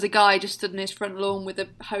 But there was a guy just stood in his front lawn with a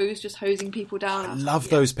hose, just hosing people down. I love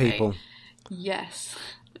those people. Yes.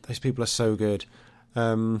 Those people are so good.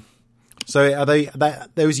 So are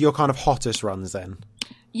those are your kind of hottest runs then?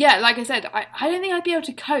 Yeah, like I said, I don't think I'd be able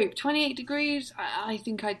to cope. 28 degrees, I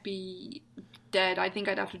think I'd be dead. I think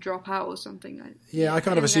I'd have to drop out or something. I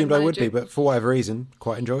kind of assumed I would be, but for whatever reason,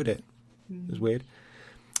 quite enjoyed it. It was weird.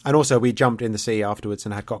 And also, we jumped in the sea afterwards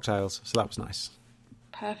and had cocktails, so that was nice.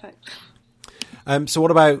 Perfect. So what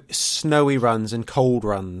about snowy runs and cold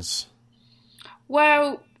runs?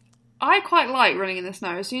 Well, I quite like running in the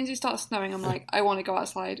snow. As soon as it starts snowing, I'm like, I want to go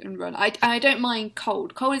outside and run. I don't mind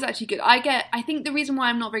cold. Cold is actually good. I think the reason why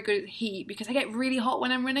I'm not very good at heat, because I get really hot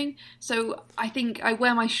when I'm running. So I think I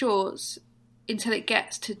wear my shorts until it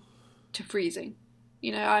gets to freezing.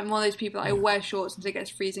 You know, I'm one of those people that I wear shorts until it gets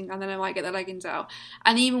freezing, and then I might get the leggings out.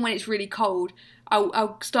 And even when it's really cold,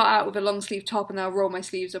 I'll start out with a long sleeve top, and then I'll roll my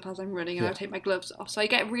sleeves up as I'm running, and I'll take my gloves off. So I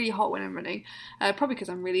get really hot when I'm running, probably because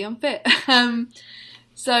I'm really unfit.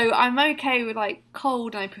 So I'm okay with like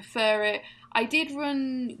cold, and I prefer it. I did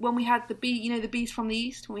run when we had the Beast from the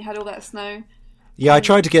East, when we had all that snow. Yeah, I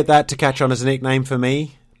tried to get that to catch on as a nickname for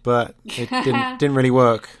me, but it didn't really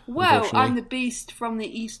work. Well, I'm the Beast from the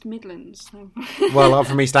East Midlands. Well, I'm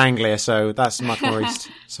from East Anglia, so that's much more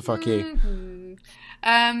east. So fuck you.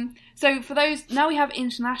 So for those, now we have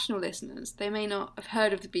international listeners. They may not have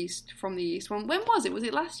heard of the Beast from the East. When was it? Was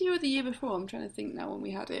it last year or the year before? I'm trying to think now when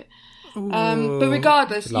we had it. But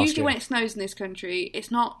regardless, usually when it snows in this country,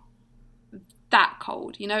 it's not that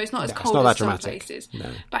cold. You know, it's not as cold as some places. No.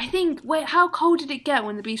 But I think, how cold did it get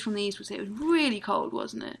when the Beast from the East was here? It was really cold,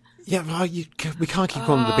 wasn't it? Yeah, well, we can't keep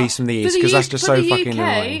calling the Beast from the East because that's just so fucking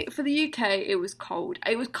annoying. For the UK, it was cold.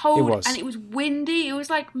 It was cold and it was windy. It was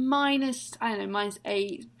like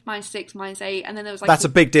 -8, -6, -8, and then there was like that's a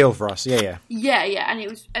big deal for us. Yeah, and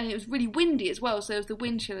it was really windy as well. So there was the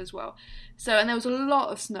wind chill as well. So and there was a lot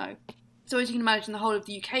of snow. So as you can imagine, the whole of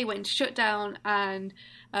the UK went into shutdown, and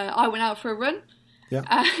I went out for a run. Yeah.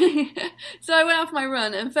 So I went out for my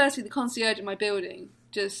run, and firstly, the concierge in my building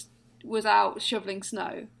just was out shoveling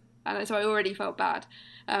snow. And so I already felt bad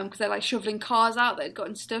because they're like shoveling cars out that had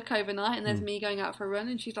gotten stuck overnight, and there's me going out for a run,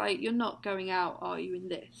 and she's like, "You're not going out, are you, in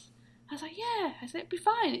this?" I was like, "Yeah." I said, "It'll be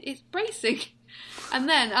fine. It's bracing." And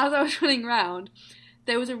then as I was running round,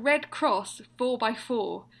 there was a Red Cross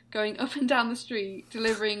 4x4 going up and down the street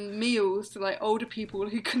delivering meals to like older people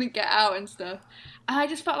who couldn't get out and stuff. And I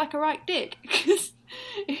just felt like a right dick because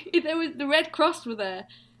the Red Cross were there,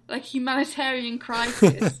 like humanitarian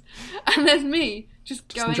crisis, and there's me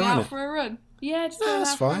just going out for a run. Yeah, just going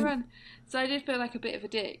out for a run. So I did feel like a bit of a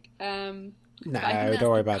dick. No, don't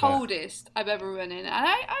worry about that. The coldest I've ever run in, and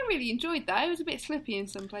I really enjoyed that. It was a bit slippy in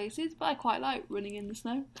some places, but I quite like running in the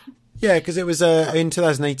snow. Yeah, because it was in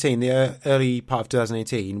 2018, the early part of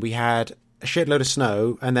 2018, we had a shitload of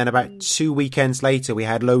snow, and then about 2 weekends later we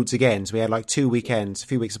had loads again. So we had like 2 weekends, a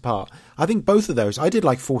few weeks apart. I think both of those, I did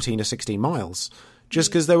like 14 or 16 miles. Just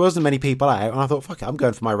because there wasn't many people out, and I thought, fuck it, I'm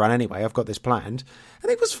going for my run anyway. I've got this planned. And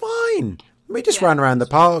it was fine. We just ran around the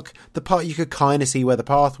park. The park, you could kind of see where the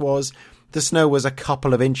path was. The snow was a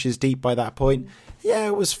couple of inches deep by that point. Yeah,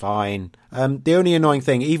 it was fine. The only annoying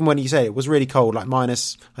thing, even when you say it was really cold, like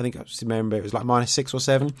minus, I think I just remember it was like minus 6 or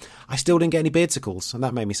 7, I still didn't get any beardsicles, and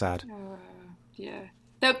that made me sad. Yeah.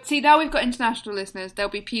 See, now we've got international listeners.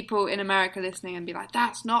 There'll be people in America listening and be like,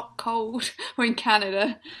 that's not cold. Or in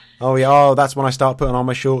Canada. Oh, yeah. Oh, that's when I start putting on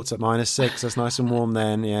my shorts at minus 6. That's nice and warm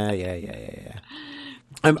then. Yeah.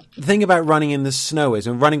 The thing about running in the snow is,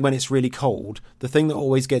 and running when it's really cold, the thing that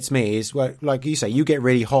always gets me is, well, like you say, you get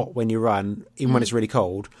really hot when you run, even when it's really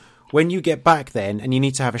cold. When you get back then and you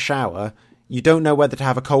need to have a shower, you don't know whether to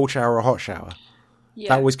have a cold shower or a hot shower. Yeah.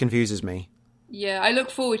 That always confuses me. Yeah, I look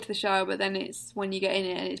forward to the shower, but then it's when you get in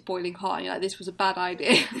it and it's boiling hot, and you're like, this was a bad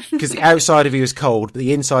idea. Because the outside of you is cold, but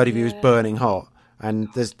the inside of you is burning hot. And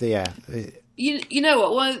there's You know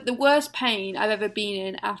what? One of the worst pain I've ever been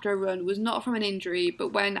in after a run was not from an injury,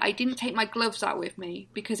 but when I didn't take my gloves out with me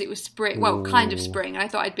because it was spring, well, kind of spring, and I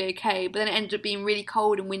thought I'd be okay, but then it ended up being really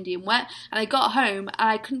cold and windy and wet, and I got home and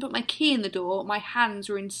I couldn't put my key in the door. My hands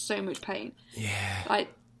were in so much pain. Yeah. Like,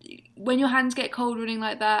 when your hands get cold running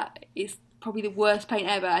like that, it's probably the worst pain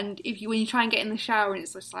ever. And when you try and get in the shower and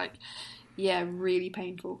it's just like, yeah, really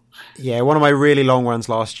painful. Yeah, one of my really long runs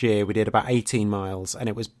last year, we did about 18 miles and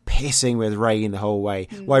it was pissing with rain the whole way.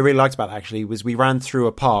 What I really liked about it actually was we ran through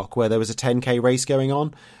a park where there was a 10k race going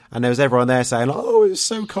on, and there was everyone there saying, like, oh, it was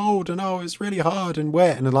so cold and oh, it was really hard and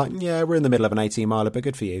wet, and they're like, yeah, we're in the middle of an 18 miler, but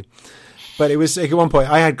good for you. But it was, at one point,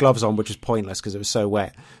 I had gloves on, which was pointless because it was so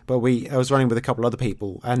wet. But I was running with a couple other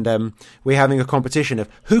people, and we were having a competition of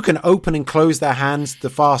who can open and close their hands the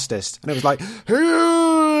fastest. And it was like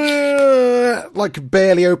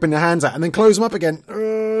barely open their hands out and then close them up again.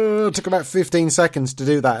 It took about 15 seconds to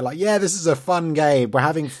do that. Like, yeah, this is a fun game. We're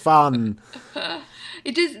having fun.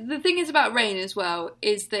 It is. The thing is about rain as well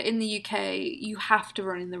is that in the UK you have to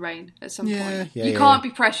run in the rain at some point. You can't be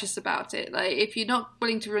precious about it. Like, if you're not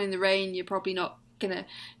willing to run in the rain, you're probably not gonna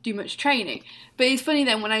do much training. But it's funny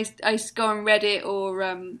then when I go on Reddit or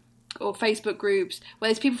Facebook groups where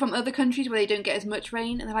there's people from other countries where they don't get as much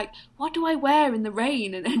rain, and they're like, what do I wear in the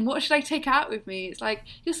rain, and what should I take out with me? It's like,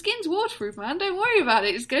 your skin's waterproof, man, don't worry about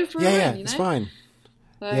it, just go for a run, you know? It's fine.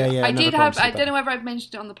 So I did have, I don't know whether I've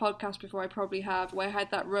mentioned it on the podcast before, I probably have, where I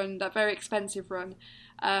had that run, that very expensive run,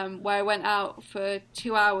 where I went out for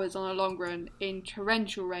 2 hours on a long run in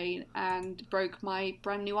torrential rain and broke my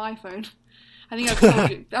brand new iPhone. I think I've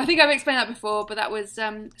told you. I think I've explained that before, but that was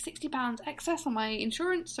 £60 excess on my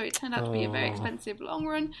insurance, so it turned out to be a very expensive long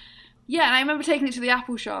run. Yeah, and I remember taking it to the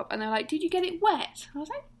Apple shop, and they're like, "Did you get it wet?" I was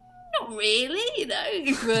like, "Not really,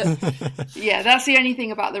 But yeah, that's the only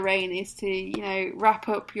thing about the rain is to wrap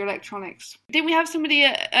up your electronics. Didn't we have somebody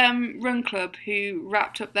at Run Club who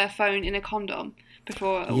wrapped up their phone in a condom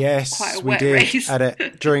before? Quite a wet race?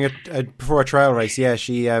 During before a trail race. Yeah,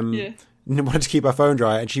 she wanted to keep her phone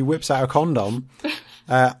dry, and she whips out a condom,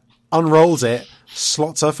 unrolls it,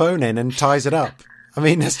 slots her phone in, and ties it up. I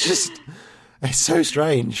mean, it's so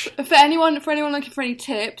strange. For anyone looking for any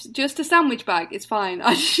tips, just a sandwich bag is fine.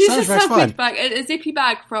 I just use a sandwich bag, a zippy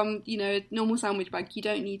bag from a normal sandwich bag. You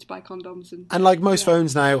don't need to buy condoms. And like most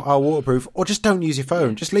phones now are waterproof, or just don't use your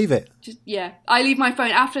phone. Just leave it. I leave my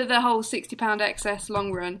phone after the whole £60 excess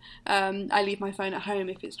long run. I leave my phone at home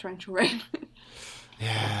if it's torrential rain.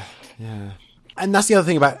 Yeah. And that's the other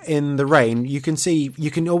thing about in the rain. You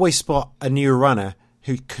can always spot a new runner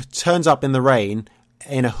who turns up in the rain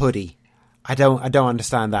in a hoodie. I don't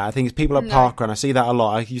understand that. I think it's people at parkrun. I see that a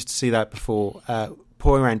lot. I used to see that before.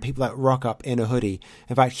 Pouring around, people that rock up in a hoodie.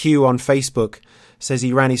 In fact, Hugh on Facebook says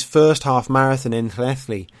he ran his first half marathon in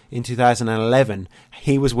Llanelli in 2011.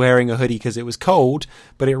 He was wearing a hoodie because it was cold,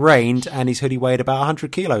 but it rained, and his hoodie weighed about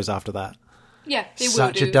 100 kilos after that. Yeah, it will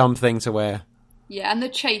Such a dumb thing to wear. Yeah, and the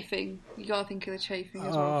chafing. You got to think of the chafing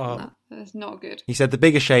as well from that. That's not good. He said the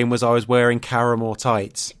biggest shame was I was wearing Caramore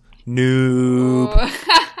tights. Noob.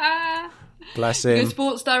 Oh. Bless him. Go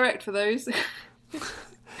Sports Direct for those.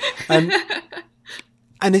 And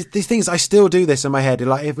these things, I still do this in my head.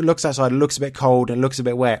 Like, if it looks outside, it looks a bit cold and it looks a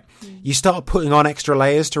bit wet. You start putting on extra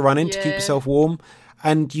layers to run in to keep yourself warm.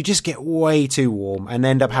 And you just get way too warm and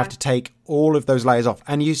end up having to take all of those layers off.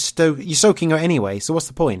 And you're soaking out anyway, so what's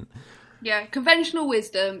the point? Yeah, conventional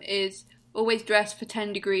wisdom is always dress for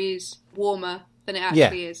 10 degrees warmer than it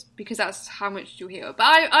actually is, because that's how much you'll heat up.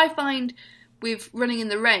 But I find with running in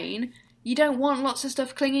the rain, You don't want lots of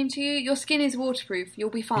stuff clinging to you. Your skin is waterproof.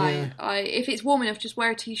 You'll be fine. Yeah. If it's warm enough, just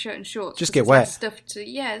wear a t-shirt and shorts. Just get wet.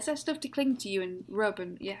 There's less stuff to cling to you and rub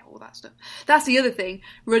and all that stuff. That's the other thing.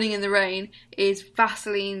 Running in the rain is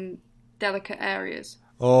Vaseline delicate areas.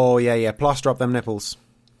 Oh yeah. Plaster up them nipples.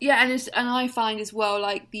 Yeah, and I find as well,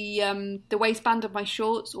 like the waistband of my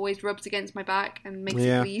shorts always rubs against my back and makes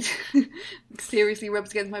it bleed. Seriously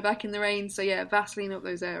rubs against my back in the rain. So yeah, Vaseline up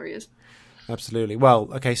those areas. Absolutely. Well,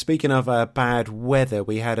 okay, speaking of bad weather,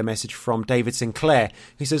 we had a message from David Sinclair.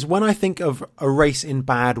 He says, when I think of a race in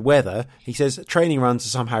bad weather, he says training runs are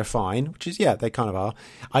somehow fine, which is, yeah, they kind of are.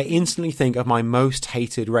 I instantly think of my most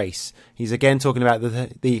hated race. He's again talking about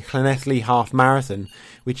the Llanelli Half Marathon,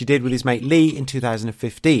 which he did with his mate Lee in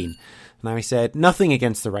 2015. Now he said, nothing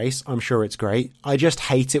against the race. I'm sure it's great. I just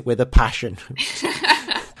hate it with a passion.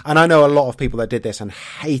 And I know a lot of people that did this and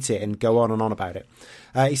hate it and go on and on about it.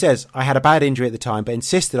 He says, I had a bad injury at the time, but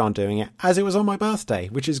insisted on doing it as it was on my birthday,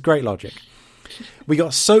 which is great logic. We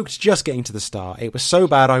got soaked just getting to the start. It was so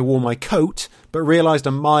bad I wore my coat, but realised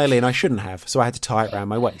a mile in I shouldn't have, so I had to tie it around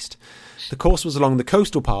my waist. The course was along the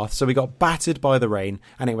coastal path, so we got battered by the rain,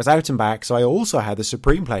 and it was out and back, so I also had the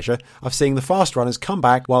supreme pleasure of seeing the fast runners come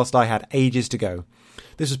back whilst I had ages to go.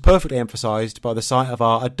 This was perfectly emphasised by the sight of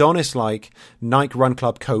our Adonis-like Nike Run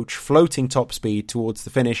Club coach floating top speed towards the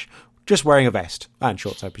finish, just wearing a vest, and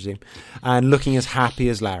shorts I presume, and looking as happy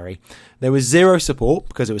as Larry. There was zero support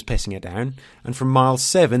because it was pissing it down, and from mile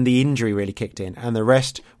 7 the injury really kicked in, and the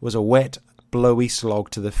rest was a wet, blowy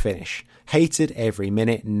slog to the finish. Hated every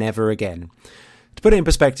minute, never again. To put it in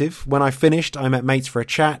perspective, when I finished, I met mates for a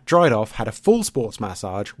chat, dried off, had a full sports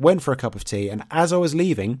massage, went for a cup of tea, and as I was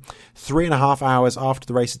leaving, 3.5 hours after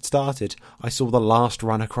the race had started, I saw the last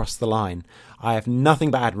run across the line. I have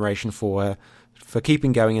nothing but admiration for her, for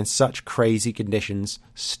keeping going in such crazy conditions.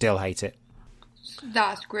 Still hate it.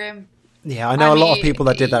 That's grim. Yeah, I know a lot of people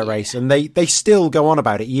that did that race, and they still go on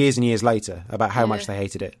about it years and years later, about how much they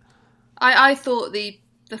hated it. I thought the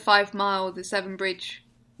 5 mile, the Severn Bridge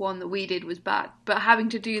one that we did was bad, but having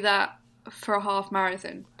to do that for a half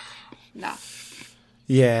marathon, nah.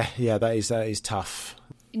 Yeah, that is tough.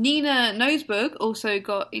 Nina Nosberg also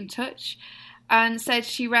got in touch and said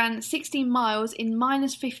she ran 16 miles in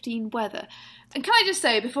 -15 weather. And can I just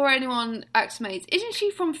say, before anyone acclimates, isn't she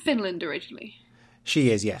from Finland originally? She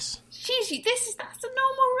is, yes. That's a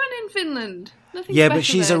normal run in Finland. Nothing yeah, but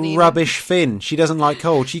she's a rubbish Finn. She doesn't like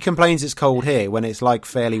cold. She complains it's cold here when it's like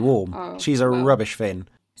fairly warm. She's a rubbish Finn.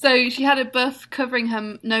 So she had a buff covering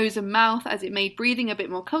her nose and mouth as it made breathing a bit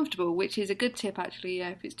more comfortable, which is a good tip actually. Yeah,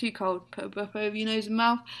 if it's too cold, put a buff over your nose and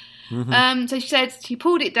mouth. Mm-hmm. So she said she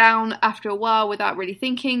pulled it down after a while without really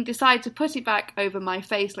thinking, decided to put it back over my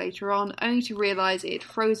face later on, only to realise it had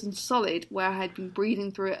frozen solid where I had been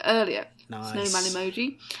breathing through it earlier. Nice. Snowman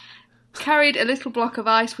emoji. Carried a little block of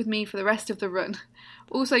ice with me for the rest of the run.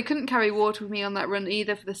 Also couldn't carry water with me on that run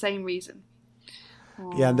either for the same reason.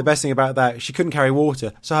 Yeah, and the best thing about that, she couldn't carry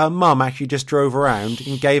water, so her mum actually just drove around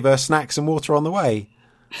and gave her snacks and water on the way.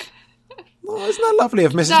 Oh, isn't that lovely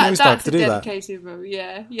of Mrs. Nosberg to do that? That's a dedicated move,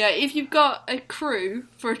 yeah. If you've got a crew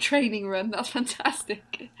for a training run, that's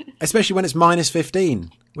fantastic. Especially when it's -15,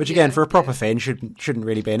 which again, for a proper Finn, shouldn't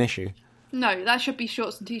really be an issue. No, that should be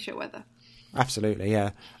shorts and t-shirt weather. Absolutely,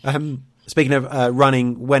 yeah. Speaking of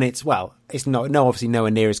running when it's obviously nowhere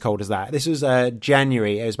near as cold as that. This was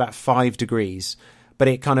January, it was about 5 degrees. But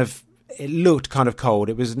it looked kind of cold.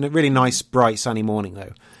 It was a really nice, bright, sunny morning,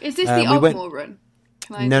 though. Is this the Ogmore run?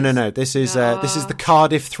 No. This is the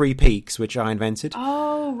Cardiff Three Peaks, which I invented.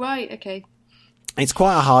 Oh, right, okay. It's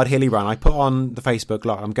quite a hard, hilly run. I put on the Facebook,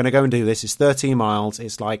 look, I'm going to go and do this. It's 13 miles.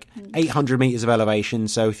 It's like 800 metres of elevation.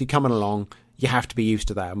 So if you're coming along, you have to be used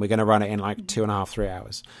to that. And we're going to run it in like 2.5, 3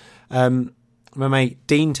 hours. My mate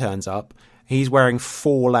Dean turns up. He's wearing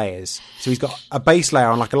 4 layers. So he's got a base layer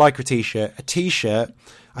on like a Lycra t-shirt,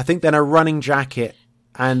 I think then a running jacket,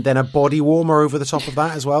 and then a body warmer over the top of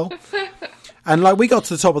that as well. And like we got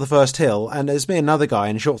to the top of the first hill, and there's me and another guy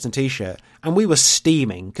in shorts and t-shirt, and we were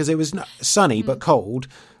steaming because it was sunny but cold.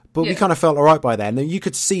 But we kind of felt all right by then. And you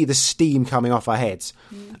could see the steam coming off our heads.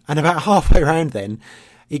 And about halfway around then,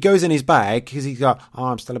 he goes in his bag because he's got,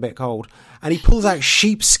 I'm still a bit cold. And he pulls out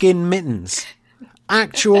sheepskin mittens.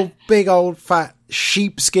 Actual big old fat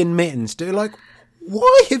sheepskin mittens. Dude, like,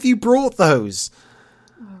 why have you brought those?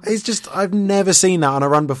 It's just, I've never seen that on a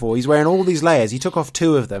run before. He's wearing all these layers. He took off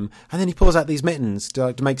 2 of them, and then he pulls out these mittens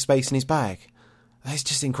to make space in his bag. It's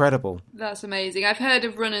just incredible. That's amazing. I've heard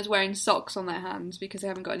of runners wearing socks on their hands because they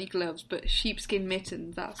haven't got any gloves, but sheepskin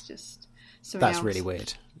mittens, that's just something else. That's really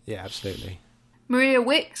weird. Yeah, absolutely. Maria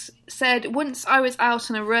Wicks said, once I was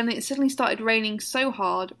out on a run, it suddenly started raining so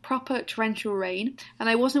hard, proper torrential rain, and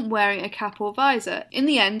I wasn't wearing a cap or visor. In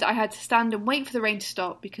the end, I had to stand and wait for the rain to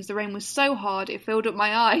stop because the rain was so hard it filled up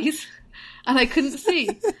my eyes and I couldn't see.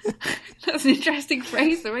 That's an interesting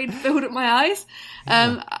phrase, the rain filled up my eyes.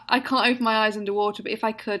 I can't open my eyes underwater, but if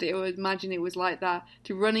I could, I would imagine it was like that.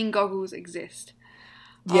 Do running goggles exist?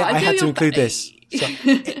 Yeah, I had to include this. So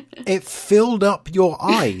it filled up your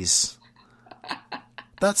eyes.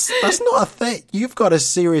 That's not a thing. You've got a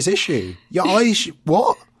serious issue. Your eyes...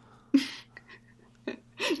 What?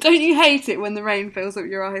 Don't you hate it when the rain fills up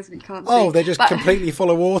your eyes and you can't see? Oh, they're just completely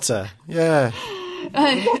full of water. Yeah.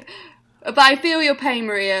 But I feel your pain,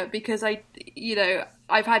 Maria, because I've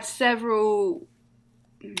had several...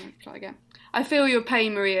 Try again. I feel your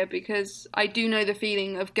pain, Maria, because I do know the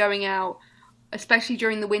feeling of going out, especially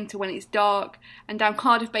during the winter when it's dark, and down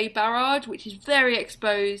Cardiff Bay Barrage, which is very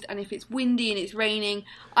exposed, and if it's windy and it's raining,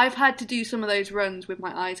 I've had to do some of those runs with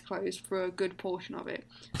my eyes closed for a good portion of it,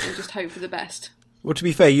 and just hope for the best. Well, to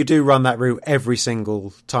be fair, you do run that route every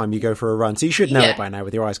single time you go for a run, so you should know it by now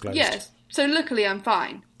with your eyes closed. Yes, so luckily I'm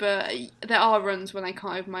fine, but there are runs when I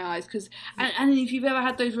can't open my eyes, and if you've ever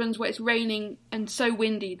had those runs where it's raining and so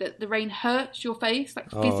windy that the rain hurts your face, like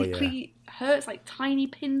physically hurts, like tiny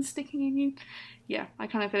pins sticking in you. Yeah, I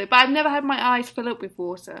kind of feel it. But I've never had my eyes fill up with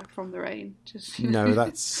water from the rain. No,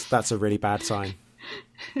 that's a really bad sign.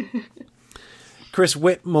 Chris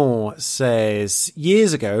Whitmore says,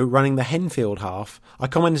 years ago, running the Henfield half, I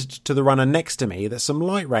commented to the runner next to me that some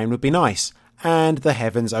light rain would be nice, and the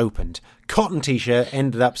heavens opened. Cotton t-shirt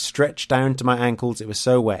ended up stretched down to my ankles. It was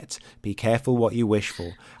so wet. Be careful what you wish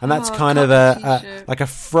for. And that's kind of like a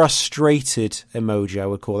frustrated emoji, I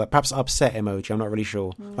would call that. Perhaps upset emoji, I'm not really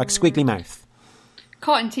sure. Like squiggly mouth.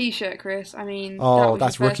 Cotton t-shirt, Chris. I mean,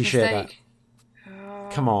 that's rookie shit.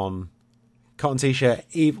 Come on. Cotton t-shirt,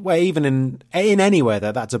 even in any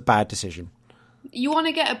weather, that's a bad decision. You want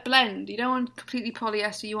to get a blend. You don't want completely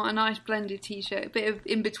polyester. You want a nice blended t-shirt, a bit of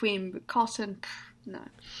in between. But cotton, no.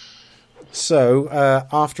 So,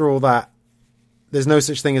 after all that, there's no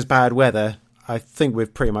such thing as bad weather. I think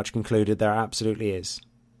we've pretty much concluded there absolutely is.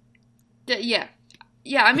 Yeah.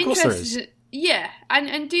 I'm interested. Yeah,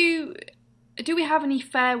 and do we have any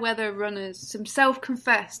fair weather runners? Some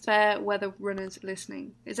self-confessed fair weather runners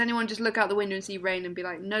listening? Does anyone just look out the window and see rain and be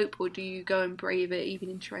like, nope, or do you go and brave it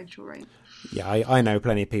even in torrential rain? Yeah, I know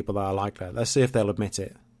plenty of people that are like that. Let's see if they'll admit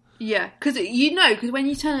it. Yeah, because when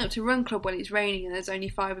you turn up to Run Club when it's raining and there's only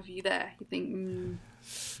 5 of you there, you think,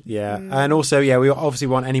 Yeah, and also, we obviously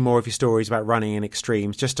want any more of your stories about running in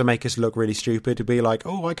extremes, just to make us look really stupid, to be like,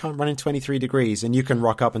 oh, I can't run in 23 degrees, and you can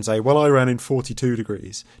rock up and say, well, I ran in 42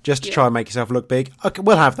 degrees, just to try and make yourself look big. Okay,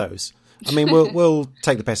 we'll have those. I mean, we'll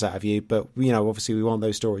take the piss out of you, but, obviously we want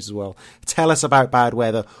those stories as well. Tell us about bad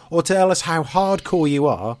weather, or tell us how hardcore you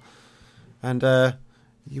are, and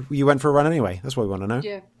you went for a run anyway. That's what we want to know.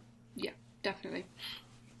 Yeah, definitely.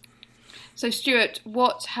 So, Stuart,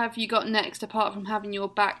 what have you got next apart from having your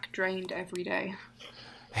back drained every day?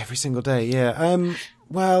 Every single day, yeah.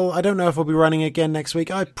 Well, I don't know if I'll be running again next week.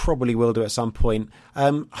 I probably will do at some point.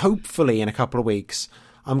 Hopefully in a couple of weeks.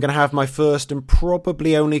 I'm going to have my first and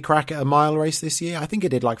probably only crack at a mile race this year. I think I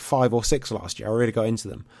did like 5 or 6 last year. I really got into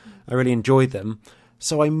them. I really enjoyed them.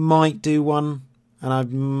 So I might do one and I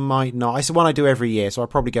might not. It's the one I do every year, so I'll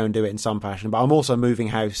probably go and do it in some fashion. But I'm also moving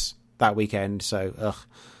house that weekend, so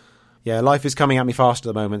yeah, life is coming at me fast at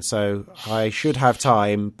the moment, so I should have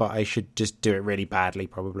time, but I should just do it really badly,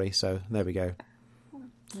 probably. So there we go.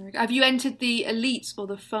 Have you entered the Elites or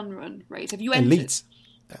the Fun Run race? Have you entered? Elites?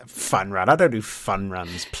 Fun Run? I don't do fun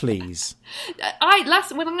runs, please. When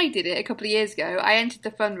I did it a couple of years ago, I entered the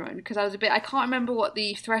Fun Run because I can't remember what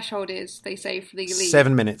the threshold is they say for the Elite.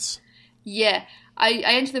 7 minutes. Yeah, I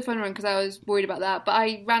entered the Fun Run because I was worried about that, but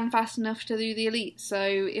I ran fast enough to do the Elite, so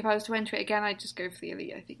if I was to enter it again, I'd just go for the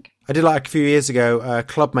Elite, I think. I did like a few years ago, a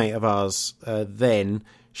clubmate of ours then,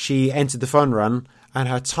 she entered the Fun Run, and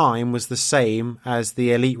her time was the same as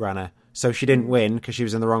the Elite runner, so she didn't win because she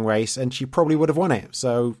was in the wrong race, and she probably would have won it,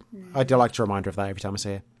 so I do like to remind her of that every time I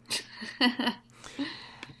see her.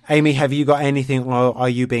 Amy, have you got anything, or are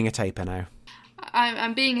you being a taper now?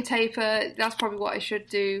 I'm being a taper. That's probably what I should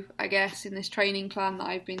do, I guess, in this training plan that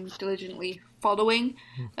I've been diligently following.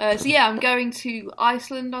 So yeah, I'm going to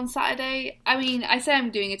Iceland on Saturday. I mean, I say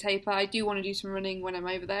I'm doing a taper. I do want to do some running when I'm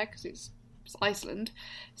over there because it's Iceland.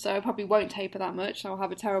 So I probably won't taper that much. I'll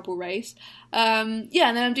have a terrible race. And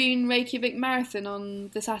then I'm doing Reykjavik Marathon on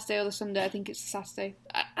the Saturday or the Sunday. I think it's the Saturday.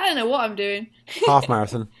 I don't know what I'm doing. Half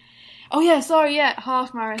marathon. Oh yeah, sorry, yeah,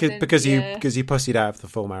 half marathon. Because you pussied out of the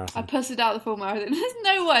full marathon. I pussied out the full marathon. There's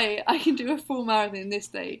no way I can do a full marathon this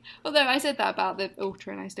day. Although I said that about the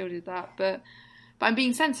ultra and I still did that. But I'm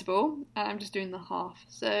being sensible and I'm just doing the half.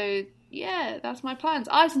 So yeah, that's my plans.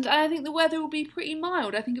 Iceland, and I think the weather will be pretty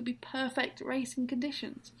mild. I think it'll be perfect racing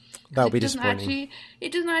conditions. That'll be disappointing.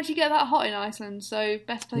 It doesn't actually get that hot in Iceland, so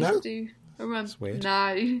best place to do a run. That's weird.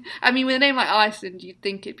 No. I mean, with a name like Iceland, you'd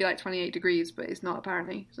think it'd be like 28 degrees, but it's not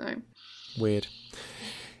apparently. So weird.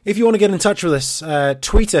 If you want to get in touch with us,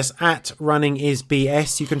 tweet us at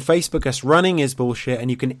runningisbs. You can Facebook us runningisbullshit, and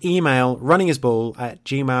you can email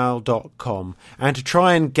runningisbull@gmail.com. And to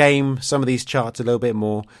try and game some of these charts a little bit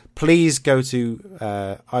more, please go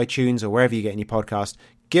to iTunes or wherever you get your podcast.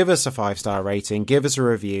 Give us a 5-star rating. Give us a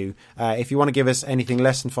review. If you want to give us anything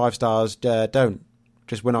less than 5 stars, don't.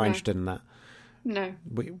 Just we're not interested in that. No.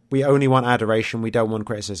 We only want adoration. We don't want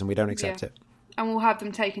criticism. We don't accept it. And we'll have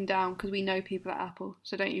them taken down because we know people at Apple,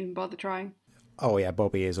 so don't even bother trying. Oh yeah,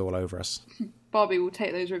 Bobby is all over us. Bobby will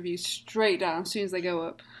take those reviews straight down as soon as they go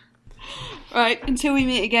up. Right, until we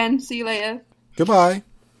meet again, see you later. Goodbye.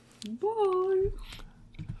 Bye.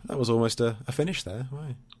 That was almost a finish there.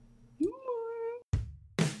 Right.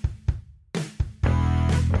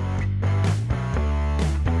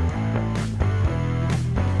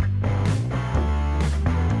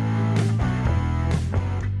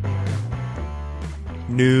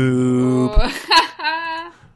 No.